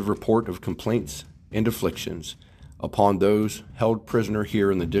extensive report of complaints and afflictions upon those held prisoner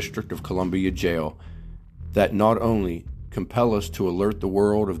here in the District of Columbia Jail that not only compel us to alert the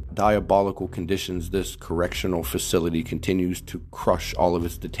world of diabolical conditions this correctional facility continues to crush all of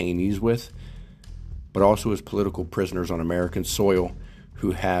its detainees with, but also as political prisoners on American soil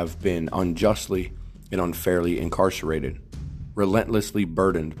who have been unjustly and unfairly incarcerated, relentlessly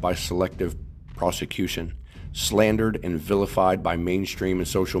burdened by selective prosecution, slandered and vilified by mainstream and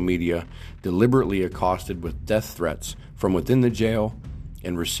social media, deliberately accosted with death threats from within the jail,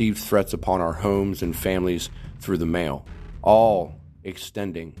 and received threats upon our homes and families through the mail, all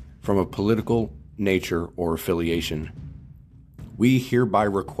extending from a political nature or affiliation. We hereby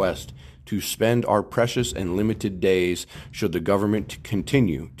request to spend our precious and limited days, should the government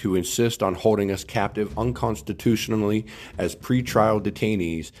continue to insist on holding us captive unconstitutionally as pretrial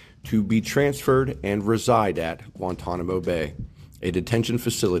detainees, to be transferred and reside at Guantanamo Bay, a detention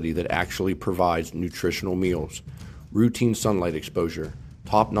facility that actually provides nutritional meals, routine sunlight exposure,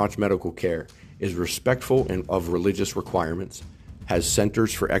 top-notch medical care, is respectful of religious requirements, has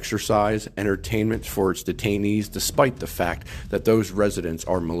centers for exercise, entertainment for its detainees, despite the fact that those residents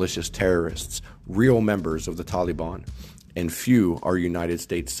are malicious terrorists, real members of the Taliban, and few are United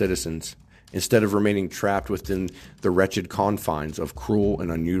States citizens, instead of remaining trapped within the wretched confines of cruel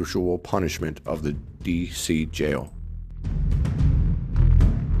and unusual punishment of the D.C. jail.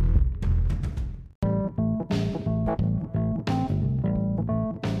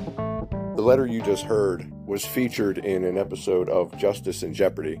 The letter you just heard was featured in an episode of Justice in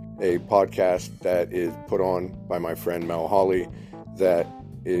Jeopardy, a podcast that is put on by my friend Mel Hawley that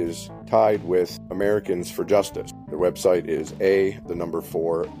is tied with Americans for Justice. Their website is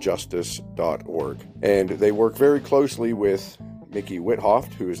justice.org. And they work very closely with Mickey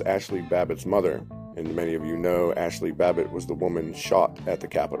Whithoft, who is Ashley Babbitt's mother. And many of you know Ashley Babbitt was the woman shot at the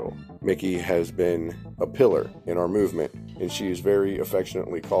Capitol. Mickey has been a pillar in our movement, and she is very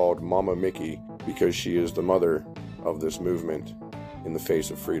affectionately called Mama Mickey because she is the mother of this movement in the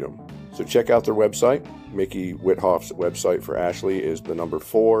face of freedom. So check out their website. Mickey Whithoft's website for Ashley is the number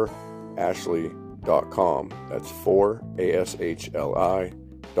 4ashley.com. That's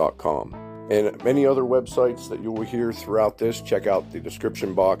 4ashli.com. And many other websites that you will hear throughout this. Check out the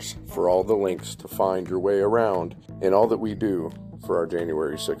description box for all the links to find your way around and all that we do for our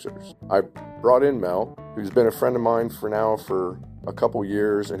January 6ers. I brought in Mel, who's been a friend of mine for a couple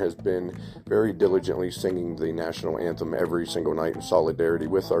years and has been very diligently singing the national anthem every single night in solidarity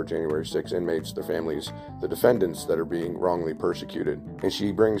with our January 6 inmates, their families, the defendants that are being wrongly persecuted. And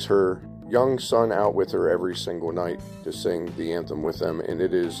she brings her young son out with her every single night to sing the anthem with them, and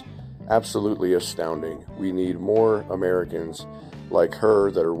it is absolutely astounding. We need more Americans like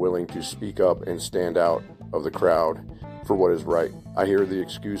her that are willing to speak up and stand out of the crowd for what is right. I hear the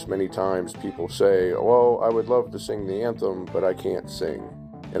excuse many times. People say, well, I would love to sing the anthem, but I can't sing.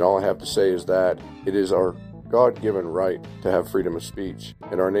 And all I have to say is that it is our God-given right to have freedom of speech,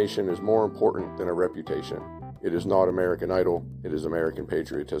 and our nation is more important than a reputation. It is not American Idol, it is American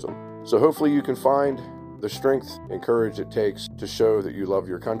patriotism. So hopefully you can find the strength and courage it takes to show that you love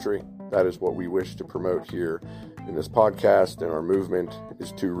your country. That is what we wish to promote here in this podcast, and our movement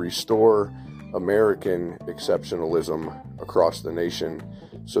is to restore American exceptionalism across the nation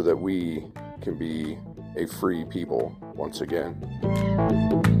so that we can be a free people once again.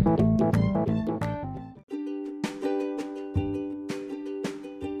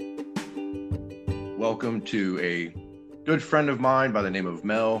 Welcome to a good friend of mine by the name of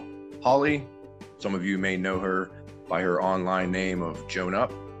Mel Hawley. Some of you may know her by her online name of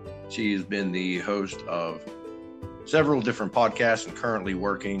JoanUp. She has been the host of several different podcasts and currently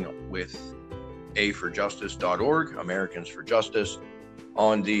working with aforjustice.org, Americans for Justice,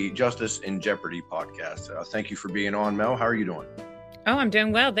 on the Justice in Jeopardy podcast. Thank you for being on, Mel. How are you doing? Oh, I'm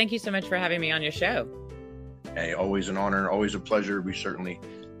doing well. Thank you so much for having me on your show. Hey, always an honor, always a pleasure. We certainly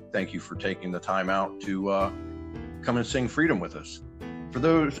thank you for taking the time out to come and sing freedom with us. For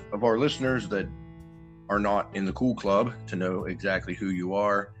those of our listeners that are not in the Cool Club to know exactly who you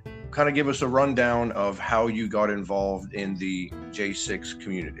are, kind of give us a rundown of how you got involved in the J6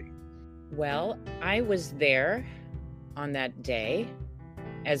 community. Well, I was there on that day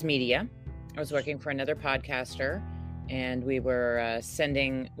as media. I was working for another podcaster, and we were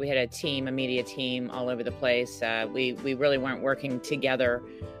we had a media team all over the place. We really weren't working together,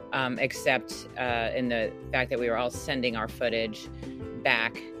 except in the fact that we were all sending our footage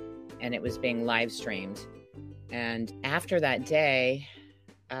back, and it was being live streamed. And after that day,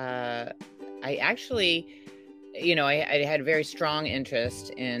 I actually, I had a very strong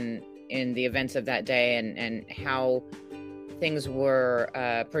interest in the events of that day and how things were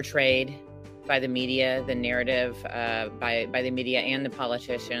portrayed by the media, the narrative by the media and the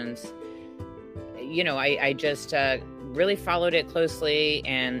politicians. I just really followed it closely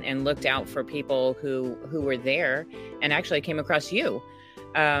and looked out for people who were there, and actually came across you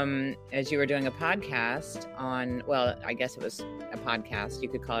as you were doing a podcast on, well, I guess it was a podcast. You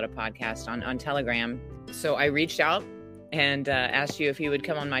could call it a podcast on Telegram. So I reached out and asked you if you would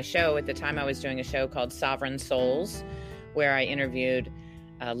come on my show. At the time, I was doing a show called Sovereign Souls, where I interviewed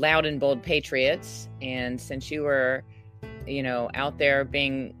loud and bold patriots. And since you were, out there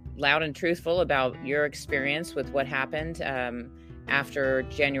being loud and truthful about your experience with what happened after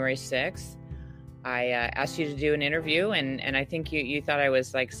January 6th, I asked you to do an interview, and I think you thought I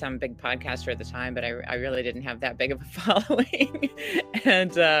was like some big podcaster at the time, but I really didn't have that big of a following.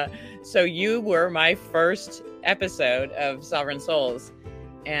 And so you were my first episode of Sovereign Souls.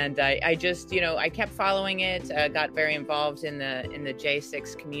 And I just, I kept following it, got very involved in the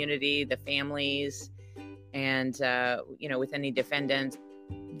J6 community, the families, and, with any defendants.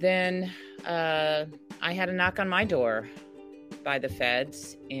 Then I had a knock on my door by the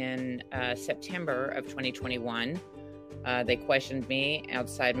feds in September of 2021. They questioned me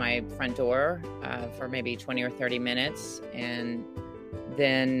outside my front door for maybe 20 or 30 minutes. And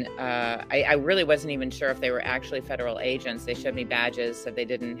then I really wasn't even sure if they were actually federal agents. They showed me badges, said they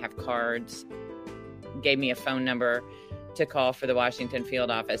didn't have cards, gave me a phone number to call for the Washington field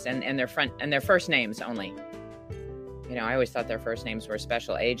office, and their first names only. I always thought their first names were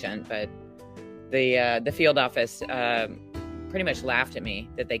special agent, but the field office pretty much laughed at me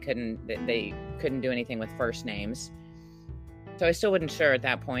that they couldn't do anything with first names. So I still wasn't sure at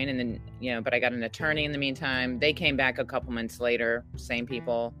that point. And then, but I got an attorney in the meantime. They came back a couple months later, same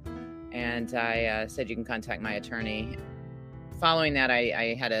people. And I said, you can contact my attorney. Following that,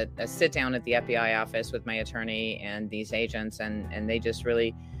 I had a sit down at the FBI office with my attorney and these agents. And they just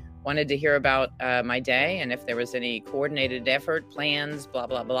really wanted to hear about my day and if there was any coordinated effort, plans, blah,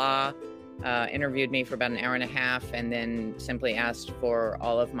 blah, blah. Interviewed me for about an hour and a half, and then simply asked for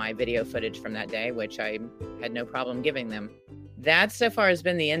all of my video footage from that day, which I had no problem giving them. That so far has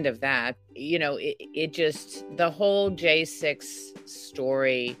been the end of that. It just, the whole J6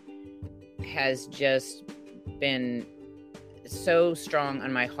 story has just been so strong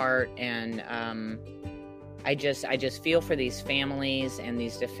on my heart. And I just feel for these families and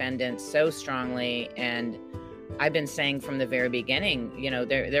these defendants so strongly. And I've been saying from the very beginning,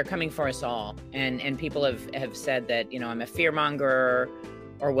 they're coming for us all. And people have said that, I'm a fearmonger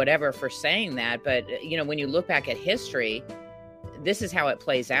or whatever for saying that. But, when you look back at history, this is how it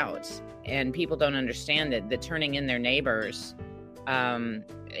plays out. And people don't understand that turning in their neighbors, they're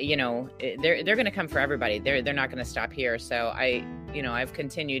going to come for everybody. They're not going to stop here. So I've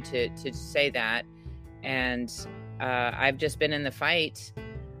continued to say that. And I've just been in the fight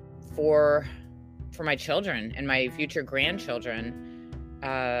for my children and my future grandchildren,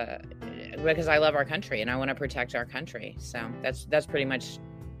 because I love our country and I want to protect our country. So that's pretty much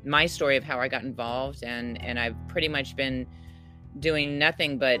my story of how I got involved. And I've pretty much been doing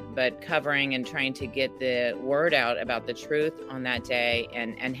nothing but covering and trying to get the word out about the truth on that day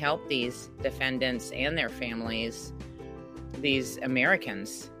and help these defendants and their families, these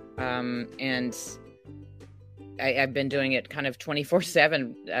Americans. And I've been doing it kind of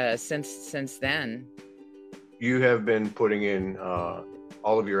 24/7 since then. You have been putting in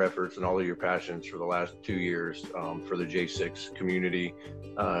all of your efforts and all of your passions for the last 2 years for the J6 community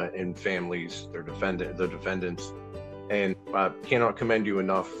and families, the defendants. And I cannot commend you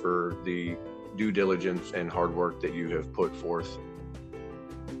enough for the due diligence and hard work that you have put forth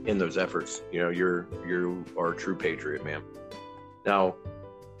in those efforts. You are a true patriot, man. Now,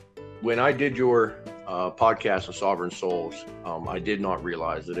 when I did your podcast on Sovereign Souls, I did not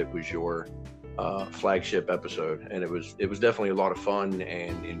realize that it was your flagship episode, and it was definitely a lot of fun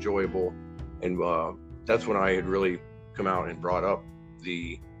and enjoyable. And that's when I had really come out and brought up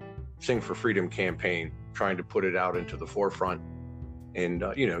the Sing for Freedom campaign, trying to put it out into the forefront and,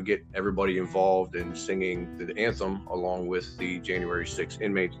 get everybody involved in singing the anthem along with the January 6th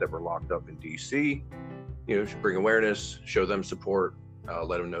inmates that were locked up in DC, to bring awareness, show them support,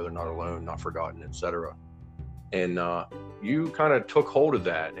 let them know they're not alone, not forgotten, etc. And you kind of took hold of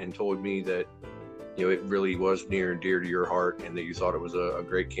that and told me that, it really was near and dear to your heart and that you thought it was a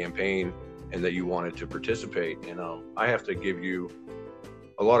great campaign and that you wanted to participate. And I have to give you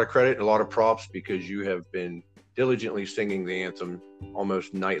a lot of credit, a lot of props, because you have been diligently singing the anthem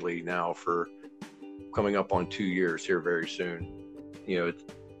almost nightly now for coming up on 2 years here very soon. It's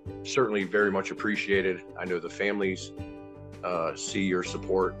certainly very much appreciated. I know the families see your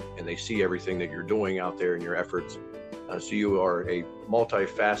support and they see everything that you're doing out there in your efforts. So you are a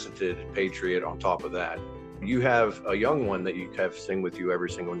multifaceted patriot on top of that. You have a young one that you have sing with you every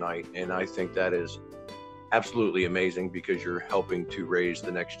single night. And I think that is absolutely amazing because you're helping to raise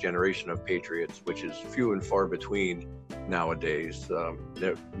the next generation of patriots, which is few and far between nowadays.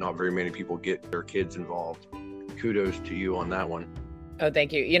 Not very many people get their kids involved. Kudos to you on that one. Oh,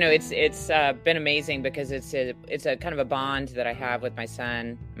 thank you. It's been amazing because it's a kind of a bond that I have with my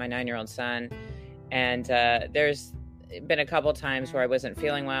son, my 9-year-old son. And there's been a couple times where I wasn't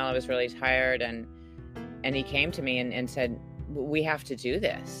feeling well. I was really tired. And he came to me and said, we have to do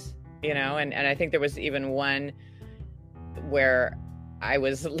this, and I think there was even one where I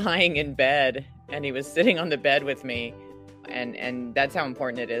was lying in bed and he was sitting on the bed with me. And that's how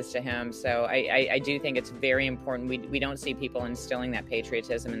important it is to him. So I do think it's very important. We don't see people instilling that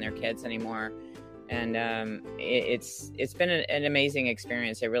patriotism in their kids anymore. And it's been an amazing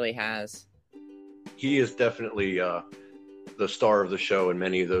experience. It really has. He is definitely the star of the show in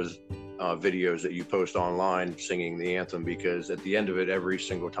many of those videos that you post online singing the anthem, because at the end of it, every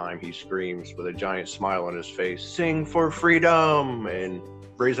single time he screams with a giant smile on his face, "Sing for freedom," and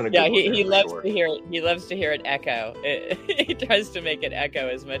raising a good he loves to hear it. He loves to hear it echo. He tries to make it echo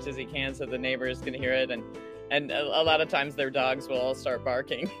as much as he can so the neighbors can hear it, and a lot of times their dogs will all start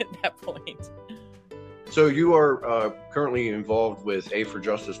barking at that point. So you are currently involved with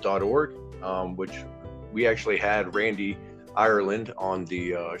aforjustice.org, which we actually had Randy Ireland on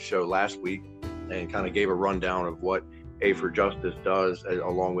the show last week and kind of gave a rundown of what A for Justice does,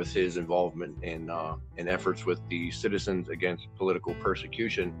 along with his involvement in efforts with the Citizens Against Political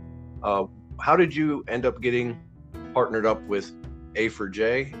Persecution. How did you end up getting partnered up with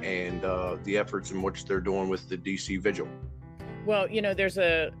A4J and the efforts in which they're doing with the DC Vigil? Well,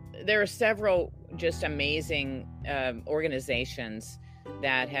 there are several just amazing organizations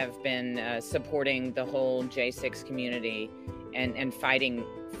that have been supporting the whole J6 community and fighting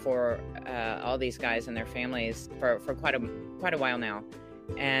for all these guys and their families for quite a while now.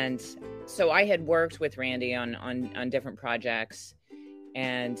 And so I had worked with Randy on different projects,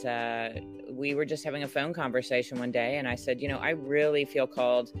 and we were just having a phone conversation one day, and I said, I really feel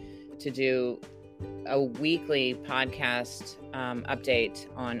called to do a weekly podcast update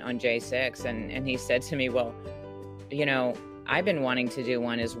on J6. And he said to me, well, I've been wanting to do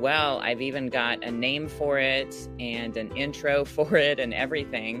one as well. I've even got a name for it and an intro for it and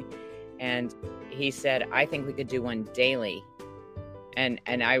everything. And he said, I think we could do one daily. And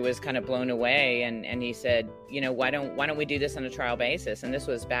I was kind of blown away. And he said, why don't we do this on a trial basis? And this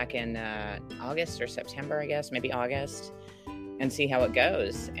was back in August or September, I guess, maybe August, and see how it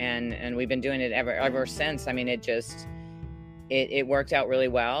goes. And we've been doing it ever since. I mean, it worked out really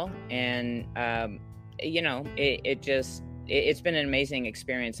well. And, it's been an amazing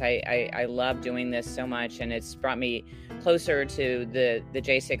experience. I love doing this so much, and it's brought me closer to the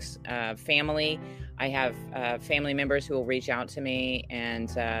J6 family. I have family members who will reach out to me and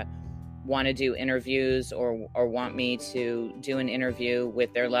want to do interviews or want me to do an interview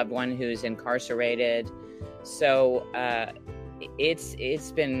with their loved one who's incarcerated. So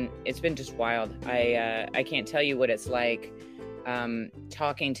it's been just wild. I can't tell you what it's like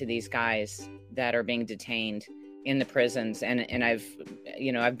talking to these guys that are being detained in the prisons, and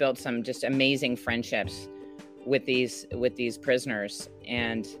I've built some just amazing friendships with these prisoners,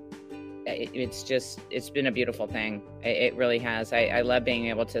 and it's been a beautiful thing. It really has. I love being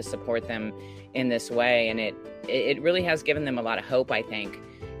able to support them in this way, and it really has given them a lot of hope, I think,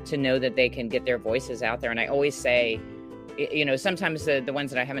 to know that they can get their voices out there. And I always say, sometimes the ones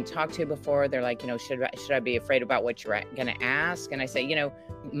that I haven't talked to before, they're like, should I be afraid about what you're going to ask? And I say,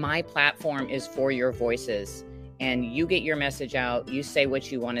 my platform is for your voices, and you get your message out. You say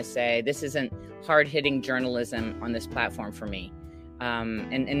what you want to say. This isn't hard-hitting journalism on this platform for me.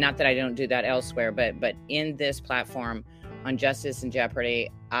 And not that I don't do that elsewhere, but in this platform on Justice in Jeopardy,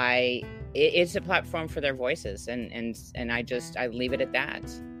 it's a platform for their voices, and I leave it at that.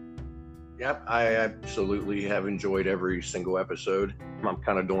 Yep, I absolutely have enjoyed every single episode. I'm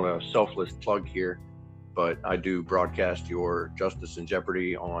kind of doing a selfless plug here, but I do broadcast your Justice in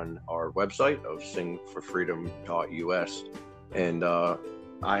Jeopardy on our website of singforfreedom.us. And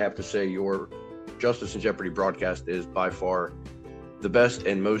I have to say your Justice in Jeopardy broadcast is by far the best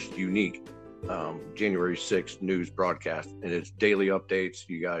and most unique January 6th news broadcast. And it's daily updates.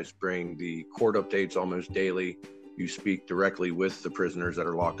 You guys bring the court updates almost daily. You speak directly with the prisoners that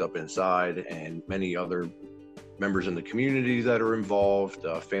are locked up inside and many other members in the community that are involved,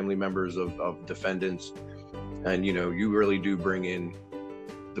 family members of defendants. And, you know, you really do bring in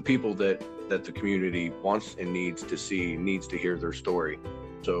the people that the community wants and needs to see, needs to hear their story.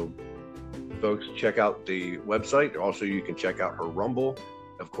 So folks, check out the website. Also, you can check out her Rumble.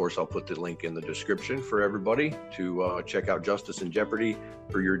 Of course, I'll put the link in the description for everybody to check out Justice in Jeopardy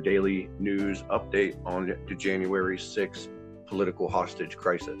for your daily news update on the January 6th political hostage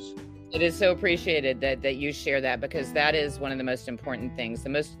crisis. It is so appreciated that you share that, because that is one of the most important things.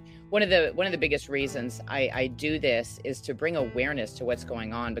 One of the biggest reasons I do this is to bring awareness to what's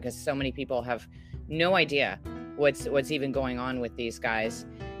going on, because so many people have no idea what's even going on with these guys,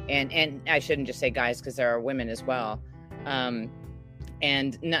 and I shouldn't just say guys, because there are women as well.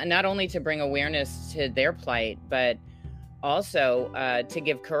 And not only to bring awareness to their plight, but also to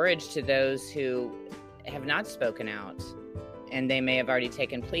give courage to those who have not spoken out. And they may have already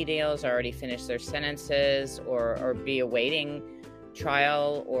taken plea deals, already finished their sentences, or be awaiting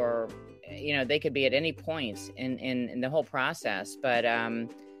trial, or, you know, they could be at any point in the whole process. But,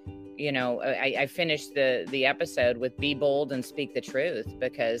 you know, I finished the episode with be bold and speak the truth,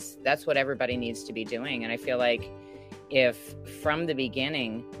 because that's what everybody needs to be doing. And I feel like if from the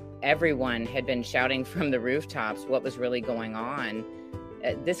beginning, everyone had been shouting from the rooftops what was really going on,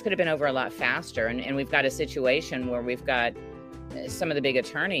 this could have been over a lot faster. And we've got a situation where we've got some of the big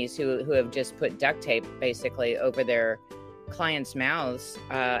attorneys who have just put duct tape basically over their clients' mouths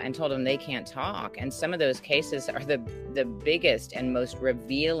and told them they can't talk. And some of those cases are the biggest and most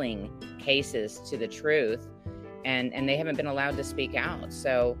revealing cases to the truth. And they haven't been allowed to speak out.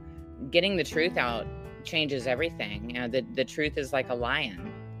 So getting the truth out changes everything. You know, the truth is like a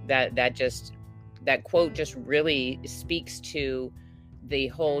lion. That quote just really speaks to the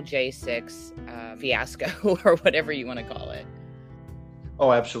whole J6 fiasco, or whatever you want to call it.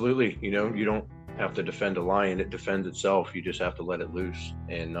 Oh, absolutely. You know, you don't have to defend a lion. It defends itself. You just have to let it loose.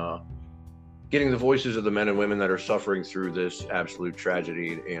 And getting the voices of the men and women that are suffering through this absolute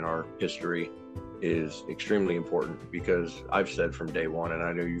tragedy in our history is extremely important, because I've said from day one, and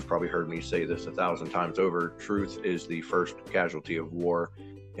I know you've probably heard me say this 1,000 times over, truth is the first casualty of war.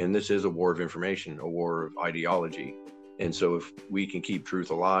 And this is a war of information, a war of ideology. And so if we can keep truth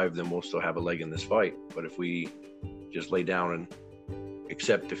alive, then we'll still have a leg in this fight. But if we just lay down and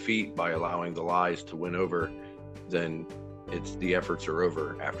accept defeat by allowing the lies to win over, then the efforts are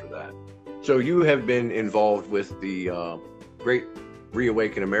over after that. So you have been involved with the Great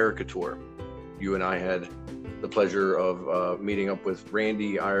Reawaken America tour. You and I had the pleasure of meeting up with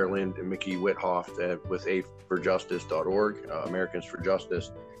Randy Ireland and Mickey Withoff with aforjustice.org, Americans for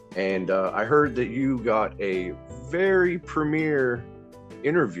Justice. And I heard that you got a very premiere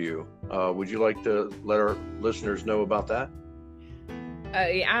interview. Would you like to let our listeners know about that?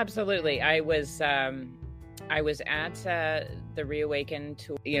 Yeah, absolutely. I was at the Reawaken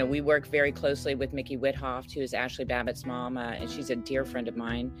tour. You know, we work very closely with Mickey Withoff, who is Ashley Babbitt's mom, and she's a dear friend of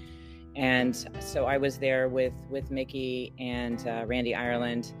mine. And so I was there with Mickey and Randy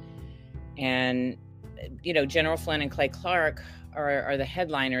Ireland, and you know, General Flynn and Clay Clark are the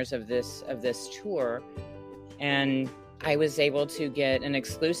headliners of this tour, and I was able to get an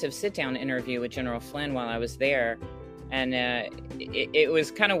exclusive sit-down interview with General Flynn while I was there. And it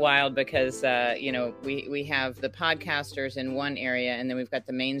was kind of wild, because you know, we have the podcasters in one area, and then we've got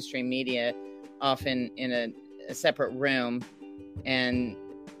the mainstream media off in a separate room. And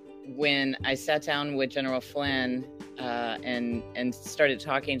when I sat down with General Flynn and started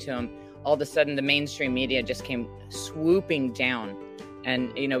talking to him, all of a sudden the mainstream media just came swooping down,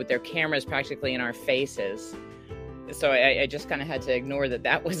 and you know, with their cameras practically in our faces. So I just kind of had to ignore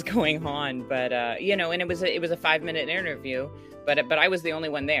that was going on. But you know, and it was a 5-minute interview, but I was the only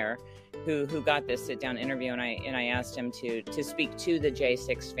one there who got this sit down interview, and I asked him to speak to the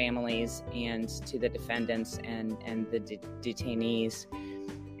J6 families and to the defendants and the detainees.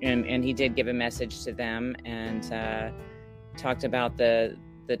 And he did give a message to them, and talked about the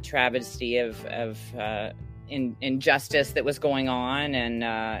travesty of injustice that was going on. And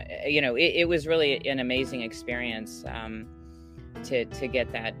you know, it was really an amazing experience to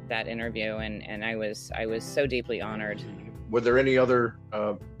get that interview, and I was so deeply honored. Were there any other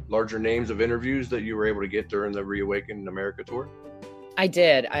larger names of interviews that you were able to get during the Reawaken America tour? I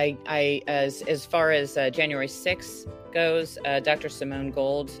did. As far as January 6th goes, Dr. Simone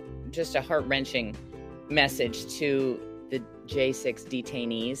Gold, just a heart-wrenching message to the J6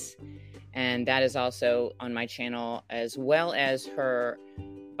 detainees. And that is also on my channel, as well as her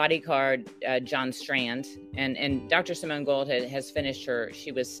bodyguard, John Strand. And Dr. Simone Gold has finished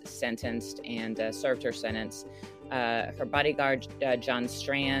she was sentenced and served her sentence. Her bodyguard, John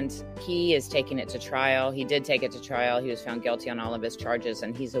Strand, he is taking it to trial. He did take it to trial. He was found guilty on all of his charges,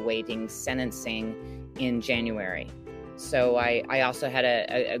 and he's awaiting sentencing in January. So I also had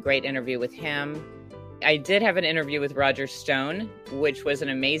a great interview with him. I did have an interview with Roger Stone, which was an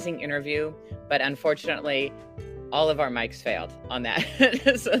amazing interview, but unfortunately, all of our mics failed on that.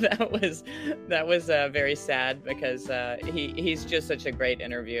 So that was very sad, because he's just such a great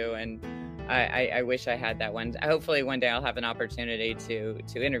interview, and I wish I had that one. Hopefully one day I'll have an opportunity to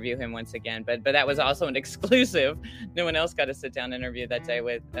interview him once again. But that was also an exclusive. No one else got a sit down interview that day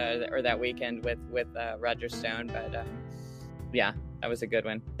or that weekend with Roger Stone. But yeah, that was a good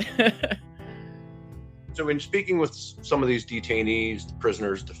one. So in speaking with some of these detainees, the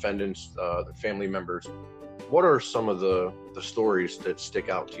prisoners, defendants, the family members, what are some of the stories that stick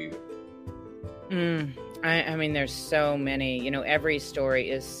out to you? I mean, there's so many. Every story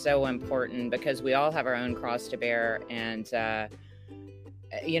is so important, because we all have our own cross to bear. And,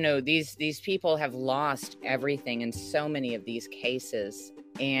 these people have lost everything in so many of these cases.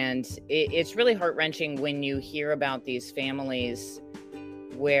 And it's really heart-wrenching when you hear about these families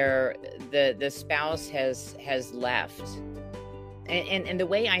where the spouse has left. And the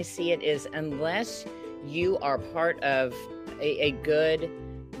way I see it is, unless you are part of a good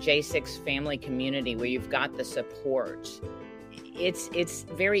J6 family community where you've got the support, it's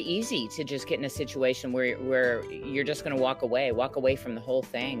very easy to just get in a situation where you're just going to walk away from the whole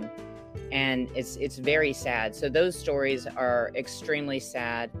thing. And it's very sad. So those stories are extremely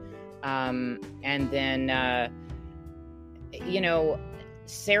sad. And then,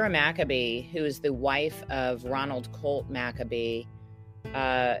 Sarah Maccabee, who is the wife of Ronald Colt Maccabee,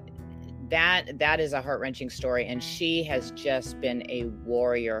 that is a heart-wrenching story, and she has just been a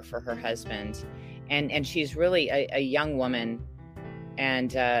warrior for her husband, and she's really a young woman,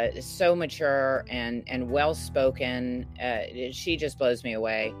 and so mature and well-spoken. She just blows me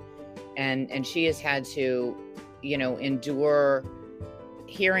away, and she has had to, endure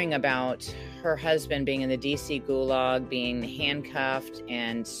hearing about her husband being in the DC gulag, being handcuffed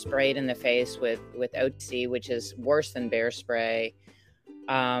and sprayed in the face with OTC, which is worse than bear spray.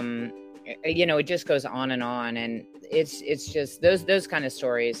 It just goes on, and it's just those kind of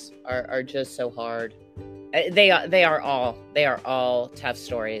stories are just so hard. They are all tough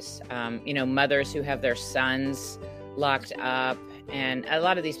stories. Mothers who have their sons locked up, and a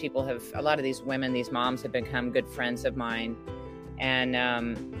lot of these women, these moms have become good friends of mine, and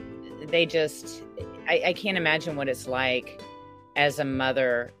I can't imagine what it's like as a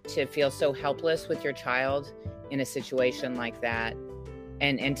mother to feel so helpless with your child in a situation like that.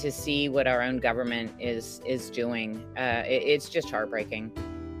 And to see what our own government is doing, it's just heartbreaking.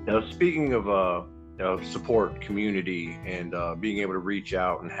 Now, speaking of support, community, and being able to reach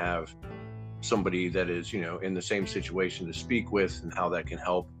out and have somebody that is, in the same situation to speak with, and how that can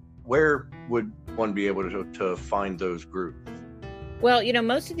help, where would one be able to find those groups? Well,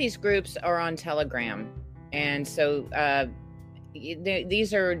 most of these groups are on Telegram, and so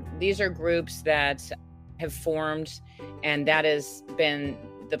these are groups that have formed, and that has been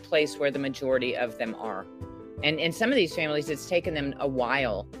the place where the majority of them are. And in some of these families, it's taken them a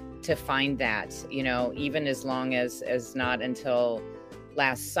while to find that, even as long as not until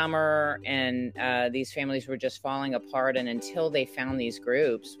last summer. And these families were just falling apart. And until they found these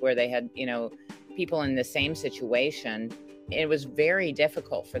groups where they had, people in the same situation, it was very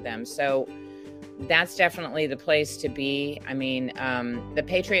difficult for them. So that's definitely the place to be. I mean, the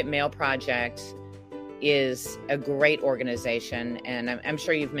Patriot Mail Project is a great organization, and I'm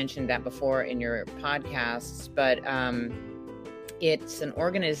sure you've mentioned that before in your podcasts, but it's an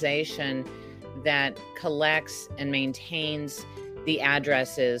organization that collects and maintains the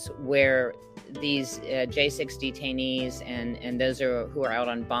addresses where these J6 detainees and those who are out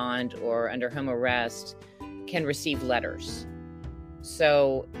on bond or under home arrest can receive letters.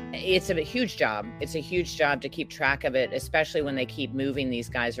 So it's a huge job. It's a huge job to keep track of it, especially when they keep moving these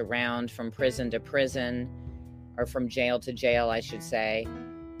guys around from prison to prison, or from jail to jail, I should say.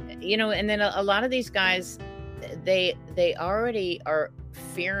 And then a lot of these guys, they already are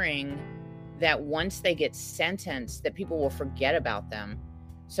fearing that once they get sentenced, that people will forget about them.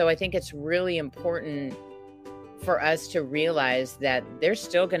 So I think it's really important for us to realize that they're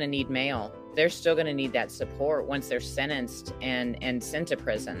still going to need mail. They're still going to need that support once they're sentenced and sent to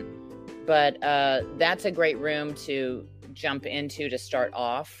prison. But that's a great room to jump into to start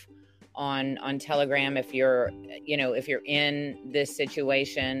off on Telegram. If you're in this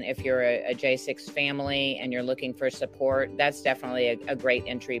situation, if you're a J6 family and you're looking for support, that's definitely a great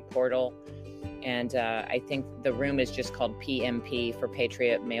entry portal. And I think the room is just called PMP for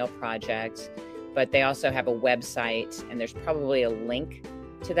Patriot Mail Project. But they also have a website, and there's probably a link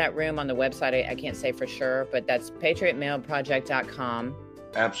to that room on the website. I can't say for sure, but that's patriotmailproject.com.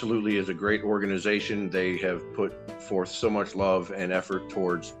 Absolutely is a great organization. They have put forth so much love and effort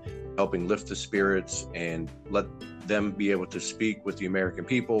towards helping lift the spirits and let them be able to speak with the American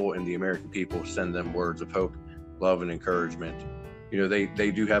people, and the American people send them words of hope, love, and encouragement. You know,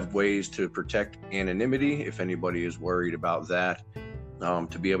 they do have ways to protect anonymity if anybody is worried about that,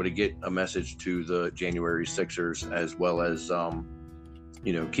 to be able to get a message to the January 6ers, as well as,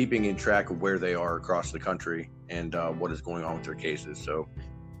 keeping in track of where they are across the country and what is going on with their cases. So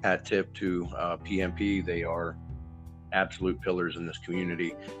hat tip to PMP. They are absolute pillars in this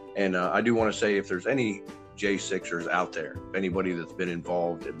community. And I do want to say, if there's any J6ers out there, anybody that's been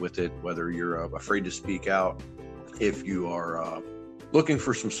involved with it, whether you're afraid to speak out, if you are looking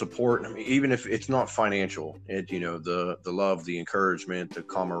for some support, I mean, even if it's not financial, the love, the encouragement, the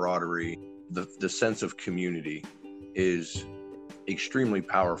camaraderie, the sense of community is extremely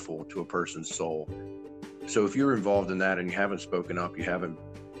powerful to a person's soul. So if you're involved in that and you haven't spoken up, you haven't,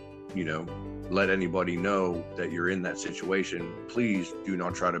 let anybody know that you're in that situation, please do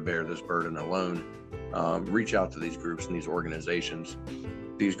not try to bear this burden alone. Reach out to these groups and these organizations.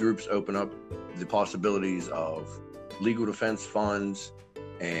 These groups open up the possibilities of legal defense funds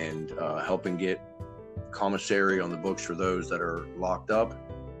and helping get commissary on the books for those that are locked up.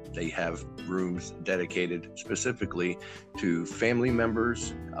 They have rooms dedicated specifically to family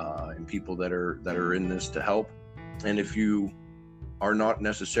members and people that are in this to help. And if you are not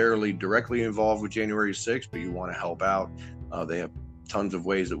necessarily directly involved with January 6th, but you want to help out, they have tons of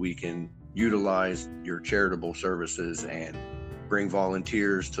ways that we can utilize your charitable services and bring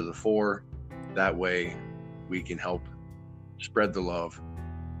volunteers to the fore. That way we can help spread the love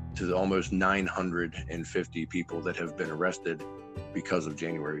to the almost 950 people that have been arrested because of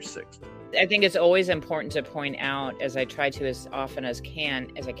January 6th. I think it's always important to point out, as I try to as often as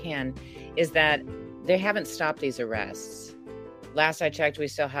I can, is that they haven't stopped these arrests. Last I checked, we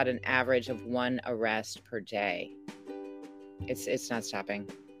still had an average of 1 arrest per day. It's not stopping.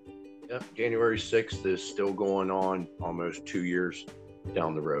 Yeah, January 6th is still going on almost 2 years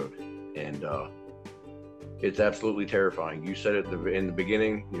down the road. And it's absolutely terrifying. You said it in the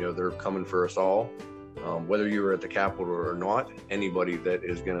beginning, they're coming for us all. Whether you were at the Capitol or not, anybody that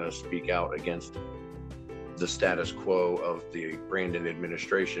is going to speak out against the status quo of the Brandon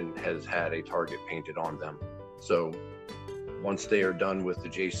administration has had a target painted on them. So once they are done with the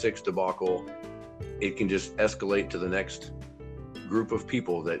J6 debacle, it can just escalate to the next group of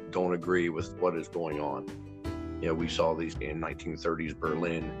people that don't agree with what is going on. We saw these in 1930s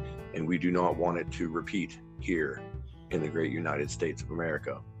Berlin, and we do not want it to repeat here in the great United States of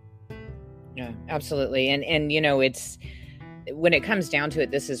America. Yeah, absolutely. And it's, when it comes down to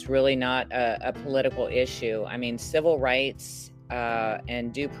it, this is really not a political issue. I mean, civil rights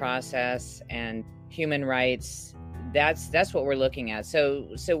and due process and human rights, that's what we're looking at. So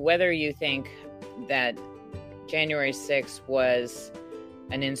whether you think that January 6th was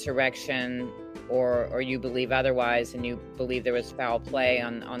an insurrection or you believe otherwise, and you believe there was foul play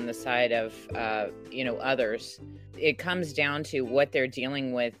on the side of others, it comes down to what they're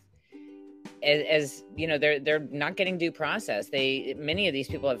dealing with. As they're not getting due process. Many of these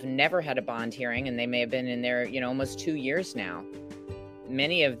people have never had a bond hearing, and they may have been in there, almost 2 years now.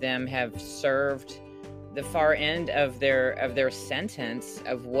 Many of them have served the far end of their sentence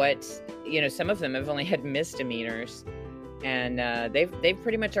of what, some of them have only had misdemeanors, and they've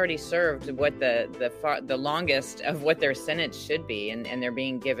pretty much already served what the longest of what their sentence should be, and they're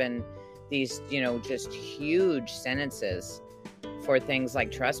being given these, just huge sentences for things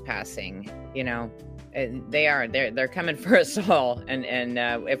like trespassing. They're coming for us all, and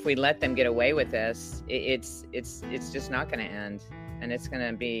if we let them get away with this, it's just not going to end, and it's going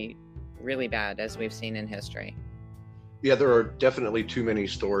to be really bad, as we've seen in history. Yeah, there are definitely too many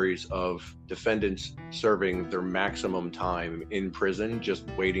stories of defendants serving their maximum time in prison, just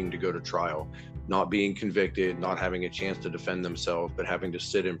waiting to go to trial. not being convicted, not having a chance to defend themselves, but having to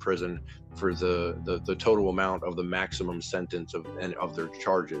sit in prison for the total amount of the maximum sentence of their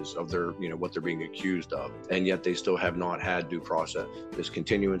charges, of their, what they're being accused of. And yet they still have not had due process. There's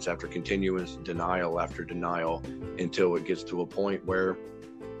continuance after continuance, denial after denial, until it gets to a point where,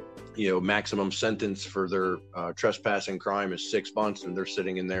 maximum sentence for their trespassing crime is 6 months, and they're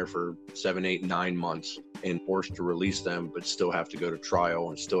sitting in there for 7, 8, 9 months and forced to release them, but still have to go to trial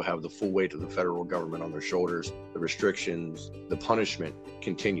and still have the full weight of the federal government on their shoulders. The restrictions, the punishment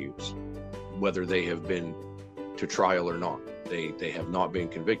continues, whether they have been to trial or not. They have not been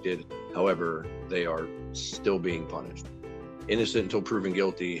convicted. However, they are still being punished. Innocent until proven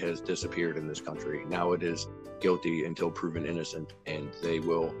guilty has disappeared in this country. Now it is guilty until proven innocent, and they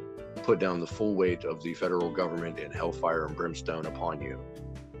will put down the full weight of the federal government in hellfire and brimstone upon you.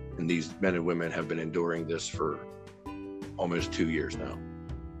 And these men and women have been enduring this for almost 2 years now.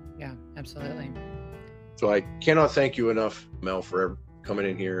 Yeah, absolutely. So I cannot thank you enough, Mel, for coming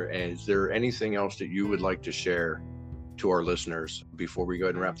in here. And is there anything else that you would like to share to our listeners before we go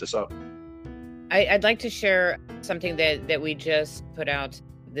ahead and wrap this up? I'd like to share something that we just put out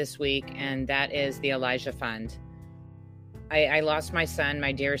this week, and that is the Elijah Fund. I lost my son,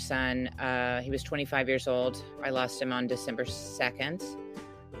 my dear son. He was 25 years old. I lost him on December 2nd.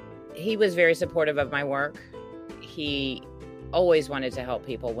 He was very supportive of my work. He always wanted to help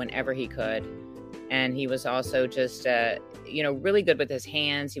people whenever he could. And he was also just, really good with his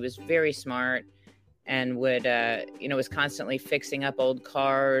hands. He was very smart and would, was constantly fixing up old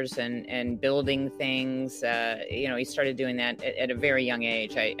cars and building things. He started doing that at a very young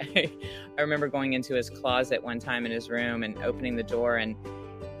age. I remember going into his closet one time in his room and opening the door,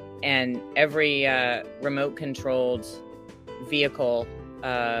 and every remote controlled vehicle,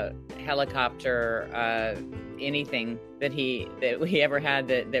 helicopter, anything that we ever had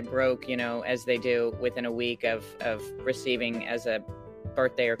that broke, as they do within a week of receiving as a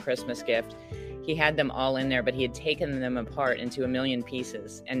birthday or Christmas gift. He had them all in there, but he had taken them apart into a million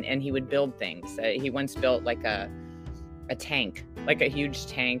pieces, and he would build things. He once built like a tank, like a huge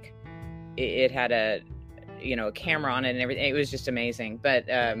tank. It had a camera on it and everything. It was just amazing. But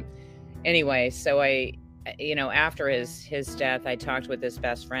anyway, so after his death, I talked with his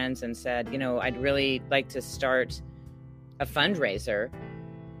best friends and said, I'd really like to start a fundraiser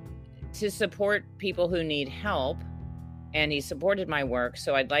to support people who need help. And he supported my work,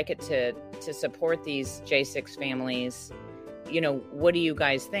 so I'd like it to support these J6 families. What do you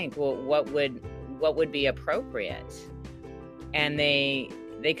guys think? Well, what would be appropriate? And they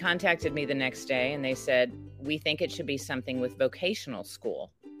contacted me the next day, and they said, we think it should be something with vocational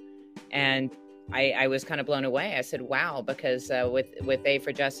school. And I was kind of blown away. I said, wow, because with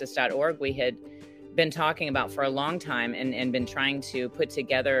aforjustice.org, we had been talking about for a long time and been trying to put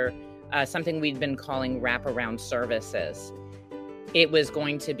together something we'd been calling wraparound services. It was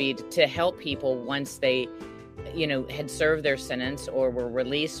going to be to help people once they, had served their sentence or were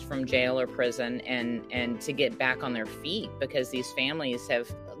released from jail or prison, and to get back on their feet, because these families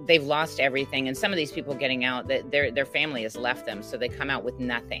they've lost everything. And some of these people getting out, their family has left them, so they come out with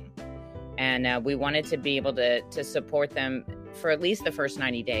nothing. And we wanted to be able to support them for at least the first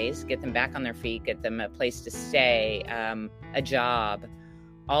 90 days, get them back on their feet, get them a place to stay, a job,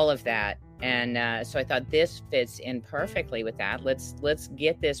 all of that. And so I thought this fits in perfectly with that. Let's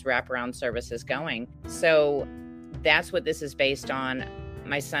get this wraparound services going. So that's what this is based on.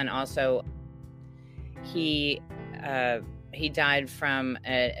 My son also, he died from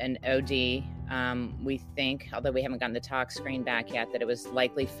an OD. We think, although we haven't gotten the tox screen back yet, that it was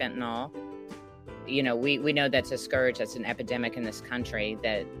likely fentanyl. We know that's a scourge, that's an epidemic in this country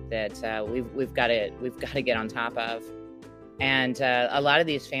that we've got to get on top of. And a lot of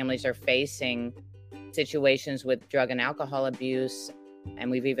these families are facing situations with drug and alcohol abuse, and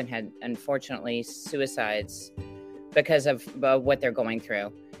we've even had, unfortunately, suicides because of what they're going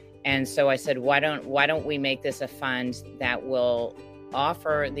through. And so I said, why don't we make this a fund that will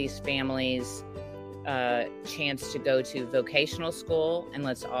offer these families a chance to go to vocational school, and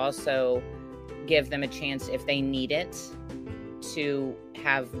let's also give them a chance, if they need it, to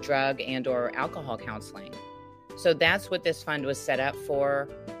have drug and or alcohol counseling. So that's what this fund was set up for,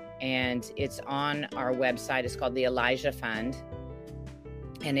 and it's on our website. It's called the Elijah Fund,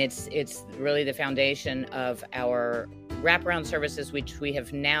 and it's really the foundation of our wraparound services, which we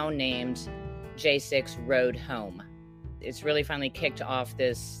have now named J6 Road Home. It's really finally kicked off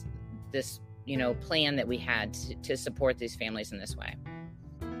this plan that we had to support these families in this way.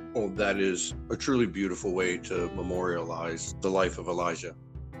 Well, that is a truly beautiful way to memorialize the life of Elijah.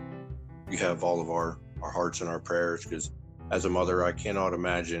 You have all of our hearts and our prayers, because as a mother, I cannot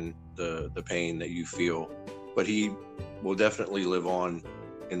imagine the pain that you feel, but he will definitely live on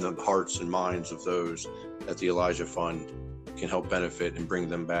in the hearts and minds of those that the Elijah Fund can help benefit and bring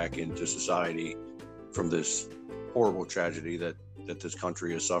them back into society from this horrible tragedy that this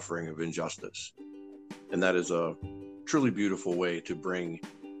country is suffering of injustice. And that is a truly beautiful way to bring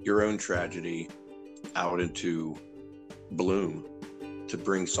your own tragedy out into bloom, to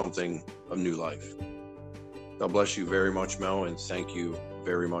bring something of new life. God bless you very much, Mel, and thank you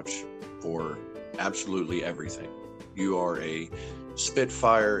very much for absolutely everything. You are a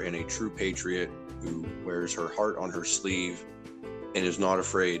spitfire and a true patriot who wears her heart on her sleeve and is not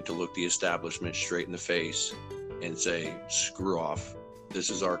afraid to look the establishment straight in the face and say, screw off. This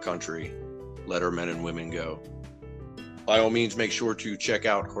is our country. Let our men and women go. By all means, make sure to check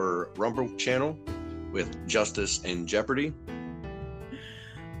out her Rumble channel with Justice in Jeopardy.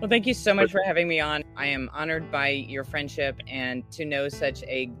 Well, thank you so much for having me on. I am honored by your friendship and to know such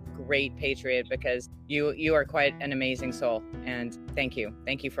a great patriot, because you are quite an amazing soul. And thank you.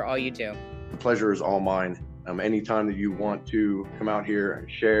 Thank you for all you do. The pleasure is all mine. Anytime that you want to come out here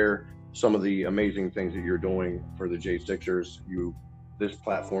and share some of the amazing things that you're doing for the J6ers, this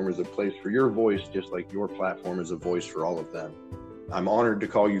platform is a place for your voice, just like your platform is a voice for all of them. I'm honored to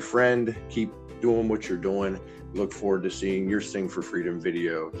call you friend. Keep doing what you're doing. Look forward to seeing your Sing for Freedom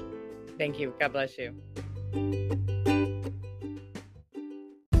videos. Thank you. God bless you.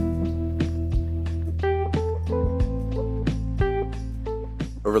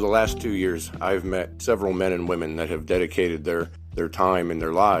 Over the last 2 years, I've met several men and women that have dedicated their time and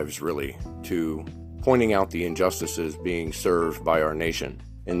their lives, really, to pointing out the injustices being served by our nation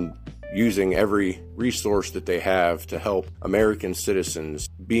and using every resource that they have to help American citizens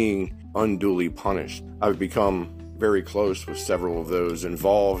being unduly punished. I've become very close with several of those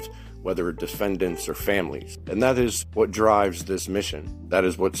involved, whether defendants or families. And that is what drives this mission. That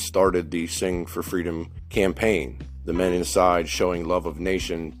is what started the Sing for Freedom campaign. The men inside showing love of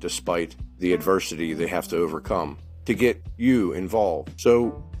nation despite the adversity they have to overcome to get you involved.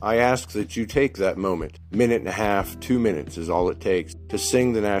 So I ask that you take that moment, minute and a half, 2 minutes is all it takes, to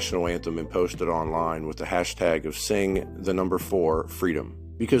sing the national anthem and post it online with the hashtag of #4freedom.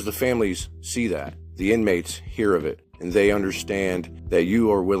 Because the families see that, the inmates hear of it, and they understand that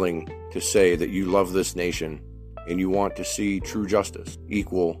you are willing to say that you love this nation and you want to see true justice,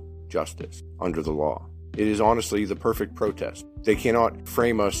 equal justice under the law. It is honestly the perfect protest. They cannot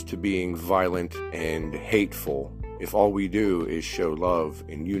frame us to being violent and hateful if all we do is show love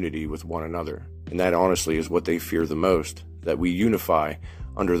and unity with one another. And that honestly is what they fear the most, that we unify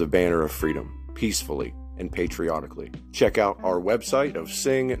under the banner of freedom, peacefully and patriotically. Check out our website of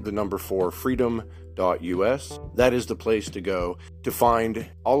sing4freedom.us. That is the place to go to find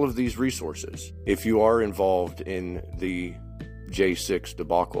all of these resources. If you are involved in the J6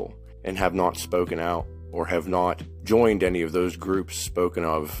 debacle and have not spoken out or have not joined any of those groups spoken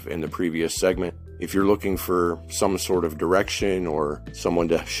of in the previous segment, if you're looking for some sort of direction or someone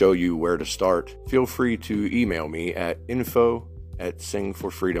to show you where to start, feel free to email me at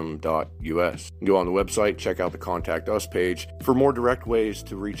info@singforfreedom.us. Go on the website, check out the Contact Us page for more direct ways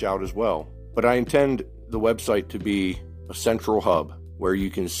to reach out as well. But I intend the website to be a central hub where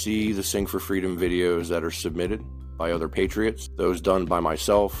you can see the Sing for Freedom videos that are submitted by other patriots, those done by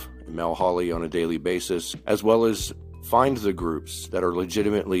myself and Mel Hawley on a daily basis, as well as find the groups that are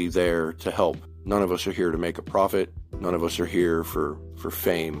legitimately there to help. None of us are here to make a profit. None of us are here for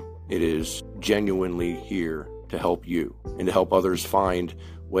fame. It is genuinely here to help you and to help others find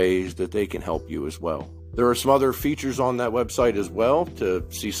ways that they can help you as well. There are some other features on that website as well to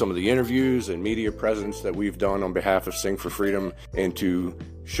see some of the interviews and media presence that we've done on behalf of Sing for Freedom and to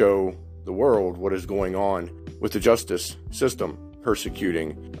show the world what is going on with the justice system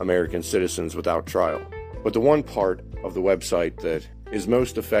persecuting American citizens without trial. But the one part of the website that is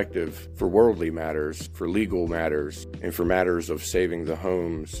most effective for worldly matters, for legal matters, and for matters of saving the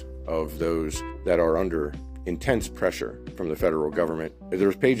homes of those that are under intense pressure from the federal government.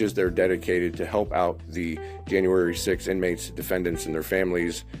 There's pages there dedicated to help out the January 6 inmates, defendants, and their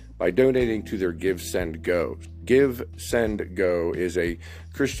families by donating to their Give, Send, Go. Give, Send, Go is a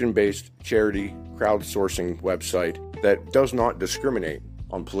Christian-based charity crowdsourcing website that does not discriminate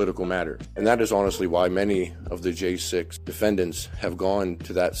on political matters. And that is honestly why many of the J6 defendants have gone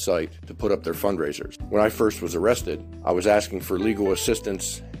to that site to put up their fundraisers. When I first was arrested, I was asking for legal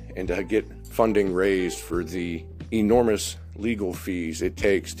assistance and to get funding raised for the enormous legal fees it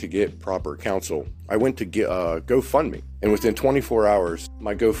takes to get proper counsel. I went to GoFundMe, and within 24 hours,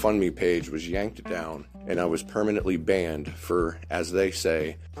 my GoFundMe page was yanked down, and I was permanently banned for, as they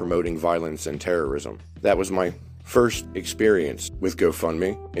say, promoting violence and terrorism. That was my first experience with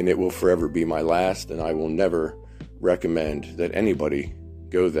GoFundMe, and it will forever be my last, and I will never recommend that anybody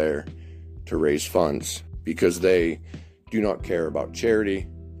go there to raise funds, because they do not care about charity.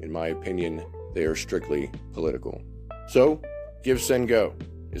 In my opinion, they are strictly political. So, Give, Send, Go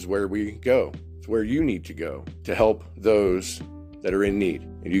is where we go. It's where you need to go to help those that are in need.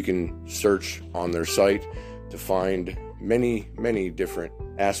 And you can search on their site to find many, many different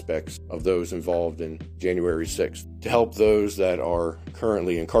aspects of those involved in January 6th. To help those that are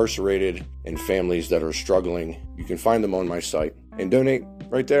currently incarcerated and families that are struggling, you can find them on my site and donate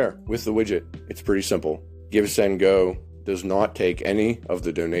right there with the widget. It's pretty simple. Give, Send, Go does not take any of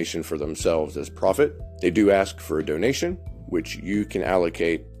the donation for themselves as profit. They do ask for a donation, which you can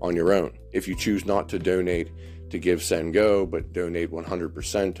allocate on your own. If you choose not to donate to Give, Send, Go, but donate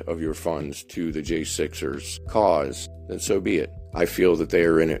 100% of your funds to the J6ers cause, then so be it. I feel that they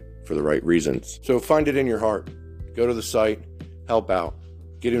are in it for the right reasons. So find it in your heart. Go to the site, help out,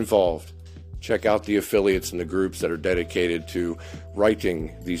 get involved. Check out the affiliates and the groups that are dedicated to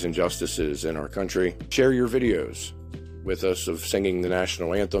righting these injustices in our country. Share your videos with us of singing the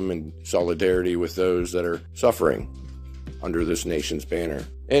national anthem in solidarity with those that are suffering under this nation's banner.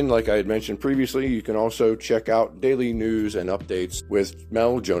 And like I had mentioned previously, you can also check out daily news and updates with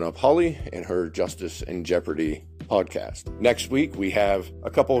JoanUp Hawley and her Justice in Jeopardy podcast. Next week, we have a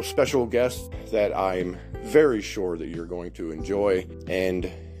couple of special guests that I'm very sure that you're going to enjoy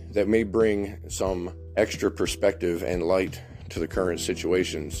and that may bring some extra perspective and light to the current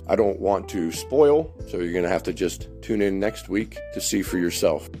situations. I don't want to spoil, so you're going to have to just tune in next week to see for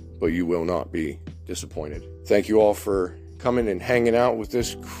yourself, but you will not be disappointed. Thank you all for coming and hanging out with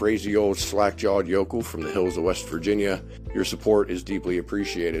this crazy old slack-jawed yokel from the hills of West Virginia. Your support is deeply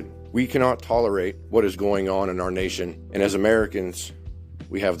appreciated. We cannot tolerate what is going on in our nation, and as Americans,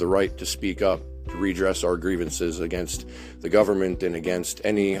 we have the right to speak up, to redress our grievances against the government and against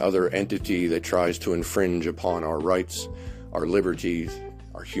any other entity that tries to infringe upon our rights, our liberties,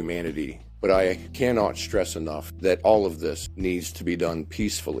 our humanity. But I cannot stress enough that all of this needs to be done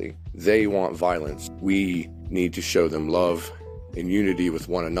peacefully. They want violence. We need to show them love and unity with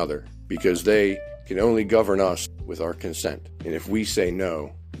one another, because they can only govern us with our consent. And if we say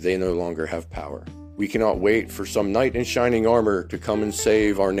no, they no longer have power. We cannot wait for some knight in shining armor to come and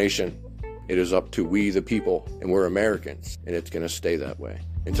save our nation. It is up to we the people, and we're Americans, and it's going to stay that way.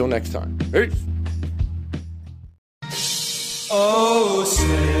 Until next time. Peace! Oh,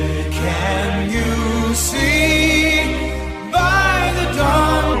 say, can you see by the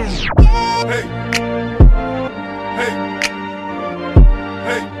dawn? Hey!